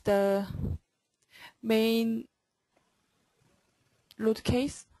select the main load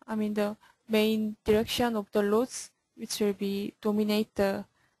case, the main direction of the loads, which will be dominate the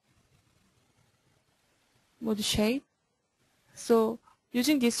mode shape. So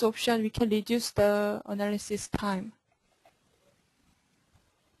using this option, we can reduce the analysis time.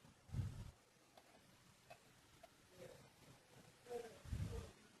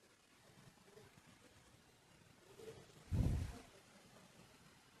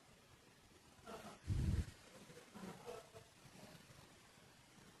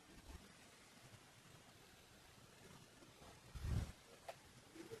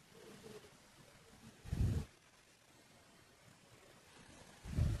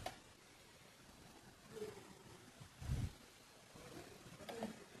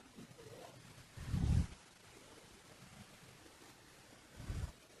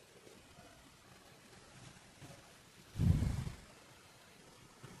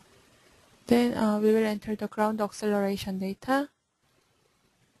 Then we will enter the ground acceleration data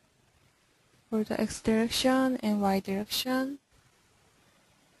for the x direction and y direction.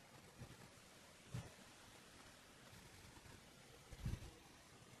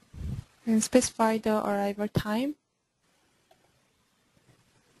 And specify the arrival time.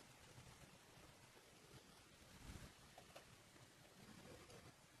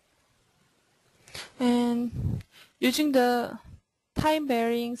 And using the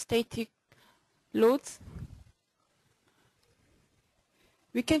time-varying static loads,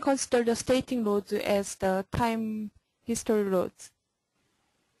 we can consider the static loads as the time history loads.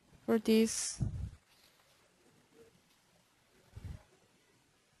 For this,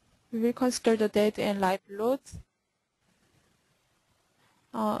 we will consider the dead and live loads.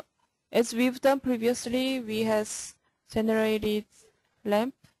 As we've done previously, we have generated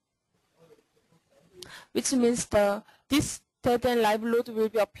lamp, which means this dead and live load will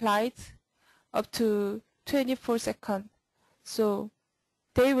be applied up to 24 seconds. So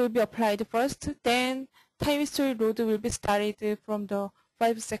they will be applied first, then time history load will be started from the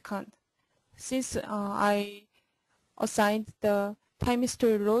 5 seconds. Since I assigned the time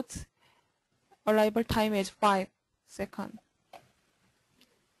history load, arrival time as 5 seconds.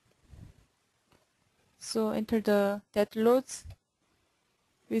 So enter the dead loads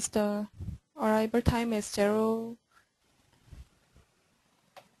with the arrival time as 0,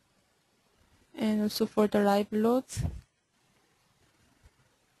 and also for the live loads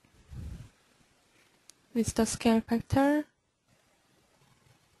with the scale factor.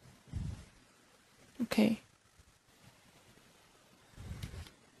 Okay.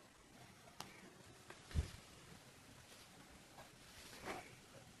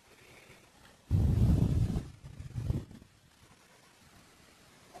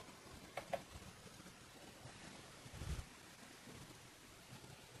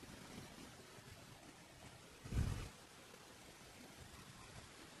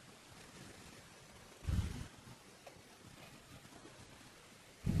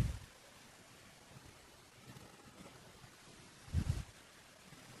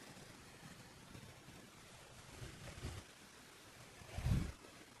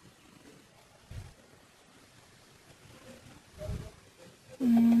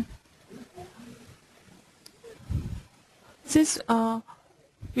 Since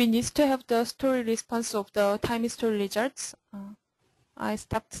we need to have the story response of the time history results, I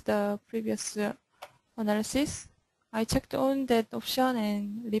stopped the previous analysis. I checked on that option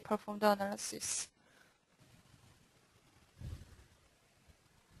and reperformed the analysis.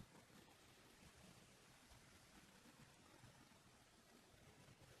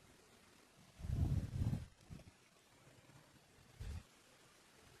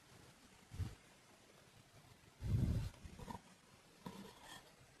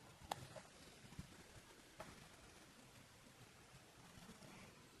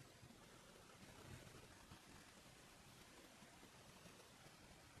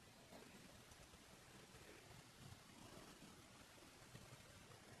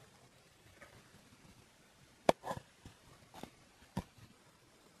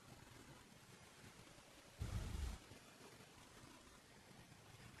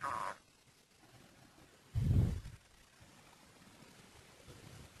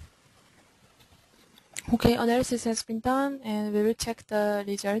 Okay, analysis has been done, and we will check the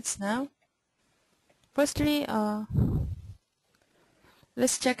results now. Firstly,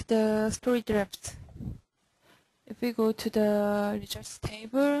 let's check the story draft. If we go to the results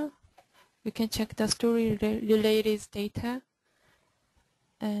table, we can check the story related data,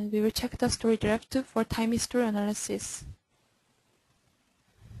 and we will check the story draft for time history analysis.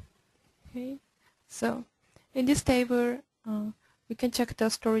 Okay, so in this table, we can check the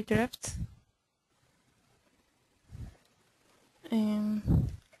story draft.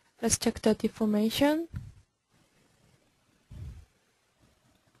 And let's check the deformation.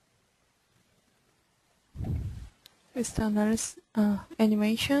 With the analysis,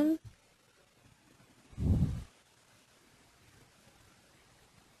 animation.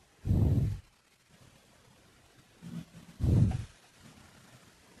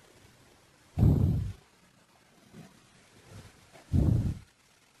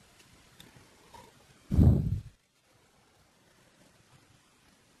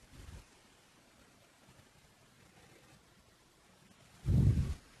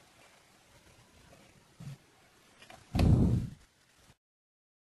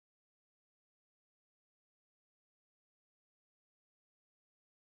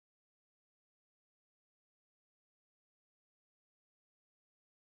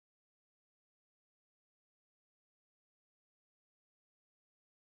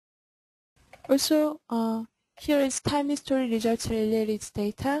 Also, here is time history results related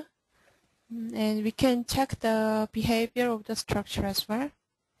data, and we can check the behavior of the structure as well.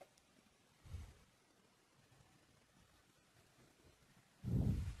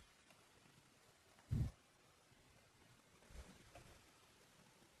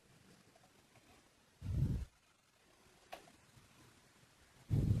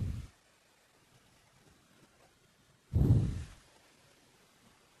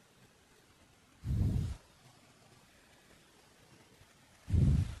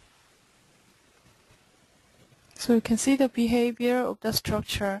 So you can see the behavior of the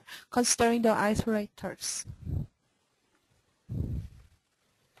structure considering the isolators.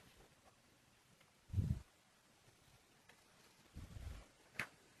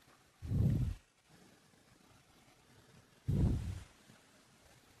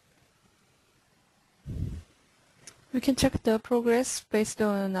 We can check the progress based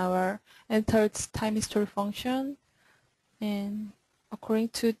on our entered time history function, and according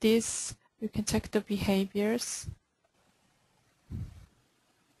to this, we can check the behaviors.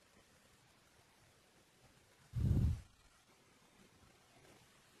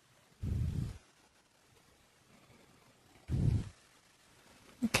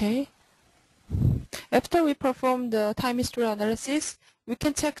 Okay, After we perform the time history analysis, we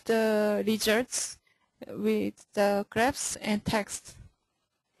can check the results with the graphs and text.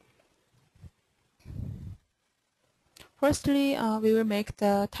 Firstly, we will make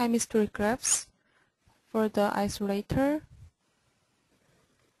the time history graphs for the isolator.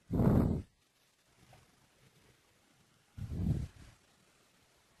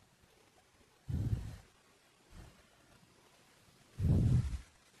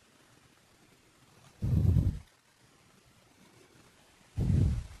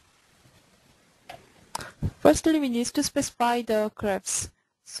 Firstly, we need to specify the graphs.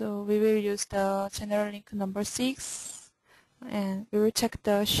 So we will use the general link number 6, and we will check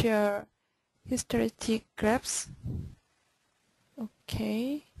the share historic graphs.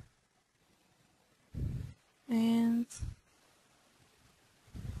 Okay. And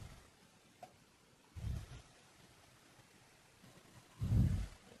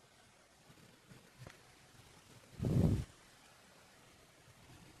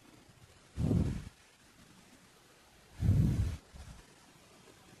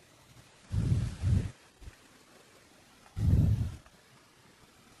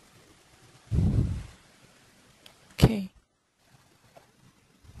okay.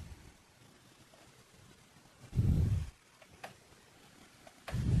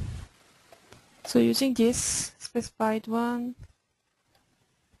 So using this specified one,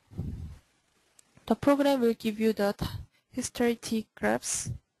 the program will give you the historic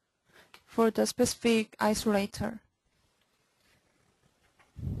graphs for the specific isolator.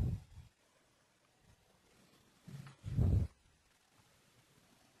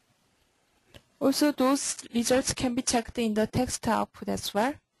 Also, those results can be checked in the text output as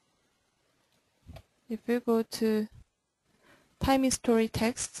well. If we go to time history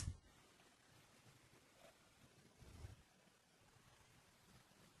text,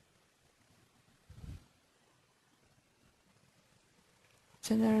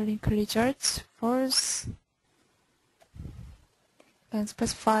 general link results first, and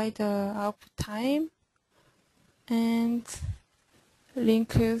specify the output time, and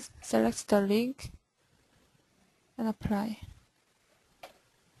link, select the link and apply.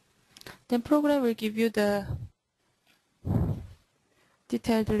 Then program will give you the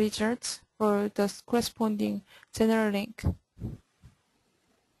detailed results for the corresponding general link.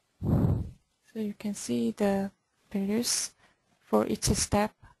 So you can see the values for each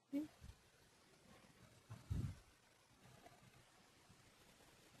step.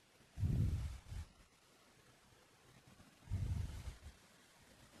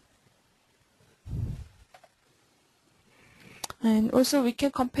 And also we can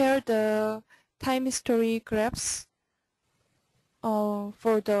compare the time history graphs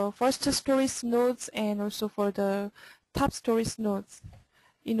for the first stories nodes and also for the top stories nodes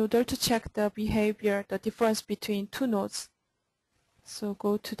in order to check the behavior, the difference between two nodes. So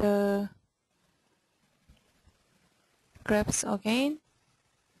go to the graphs again,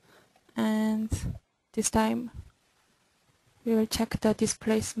 and this time we will check the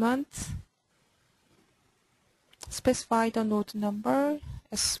displacement. Specify the node number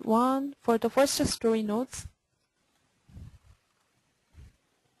as 1 for the first story nodes.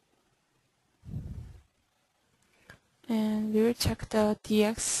 And we will check the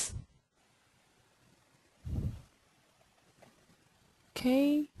dx.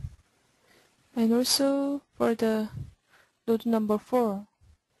 Okay. And also for the node number 4,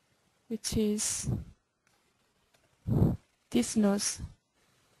 which is this node.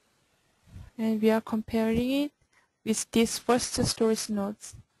 And we are comparing it with this first storage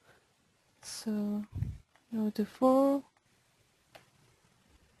nodes. So node 4.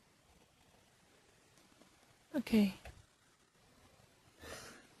 Okay.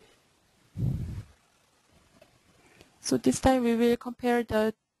 So this time we will compare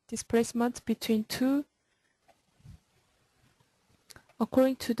the displacement between two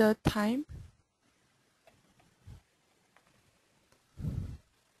according to the time.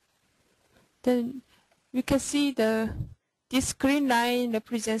 Then we can see this green line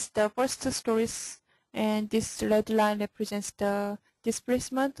represents the first stories, and this red line represents the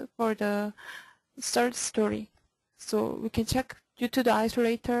displacement for the third story. So we can check due to the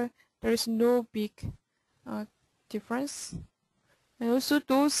isolator there is no big difference. And also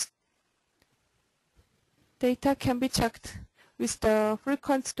those data can be checked with the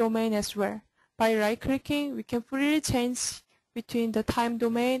frequency domain as well. By right-clicking, we can freely change between the time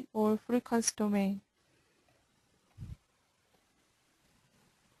domain or frequency domain.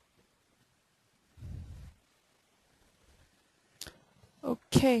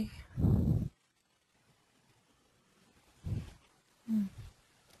 Okay.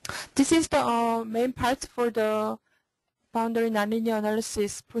 This is the main part for the boundary nonlinear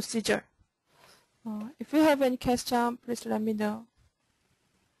analysis procedure. If you have any question, please let me know.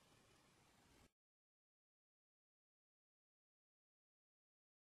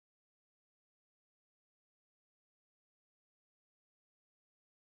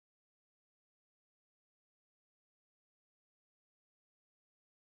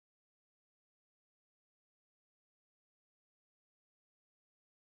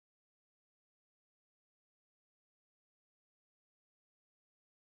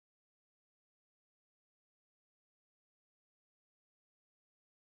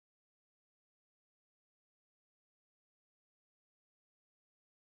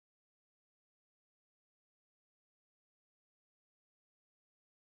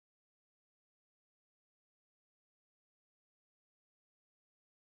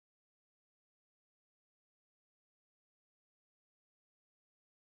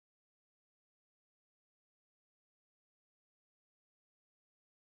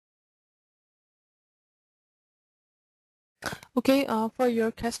 Okay, for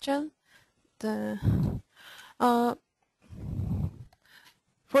your question, the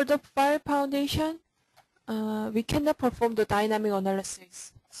for the file foundation, we cannot perform the dynamic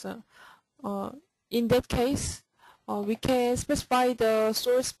analysis. So, in that case, we can specify the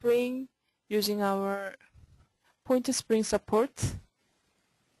source spring using our point spring support.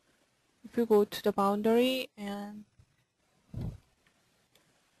 If you go to the boundary and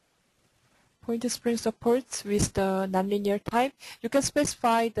point spring support with the nonlinear type, you can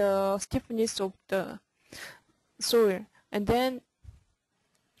specify the stiffness of the soil, and then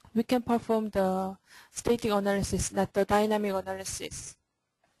we can perform the static analysis, not the dynamic analysis.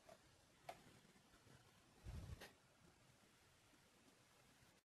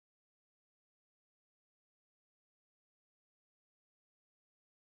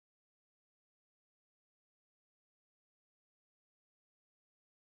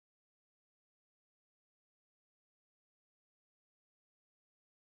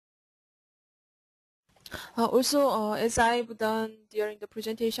 Also, as I've done during the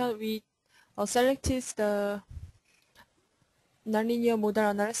presentation, we selected the nonlinear modal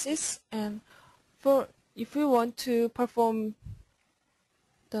analysis, and for if we want to perform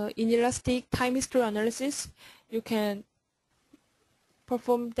the inelastic time history analysis, you can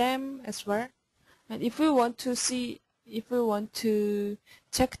perform them as well. And if we want to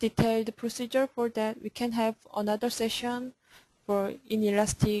check detailed procedure for that, we can have another session for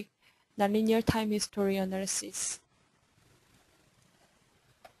inelastic nonlinear time history analysis.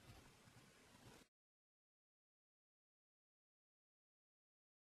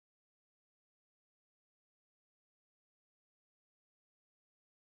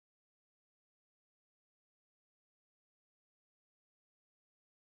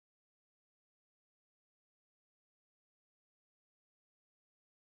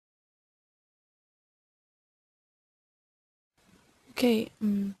 Okay,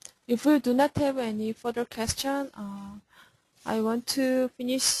 if we do not have any further question, I want to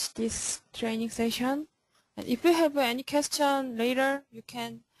finish this training session. And if you have any question later, you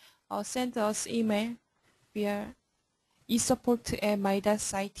can send us email via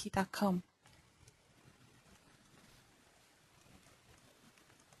esupport@midasite.com.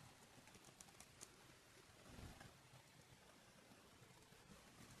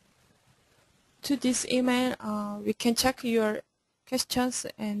 To this email, we can check your questions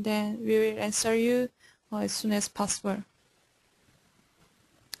and then we will answer you as soon as possible.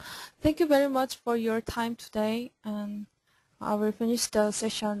 Thank you very much for your time today, and I will finish the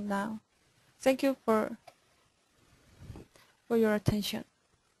session now. Thank you for your attention.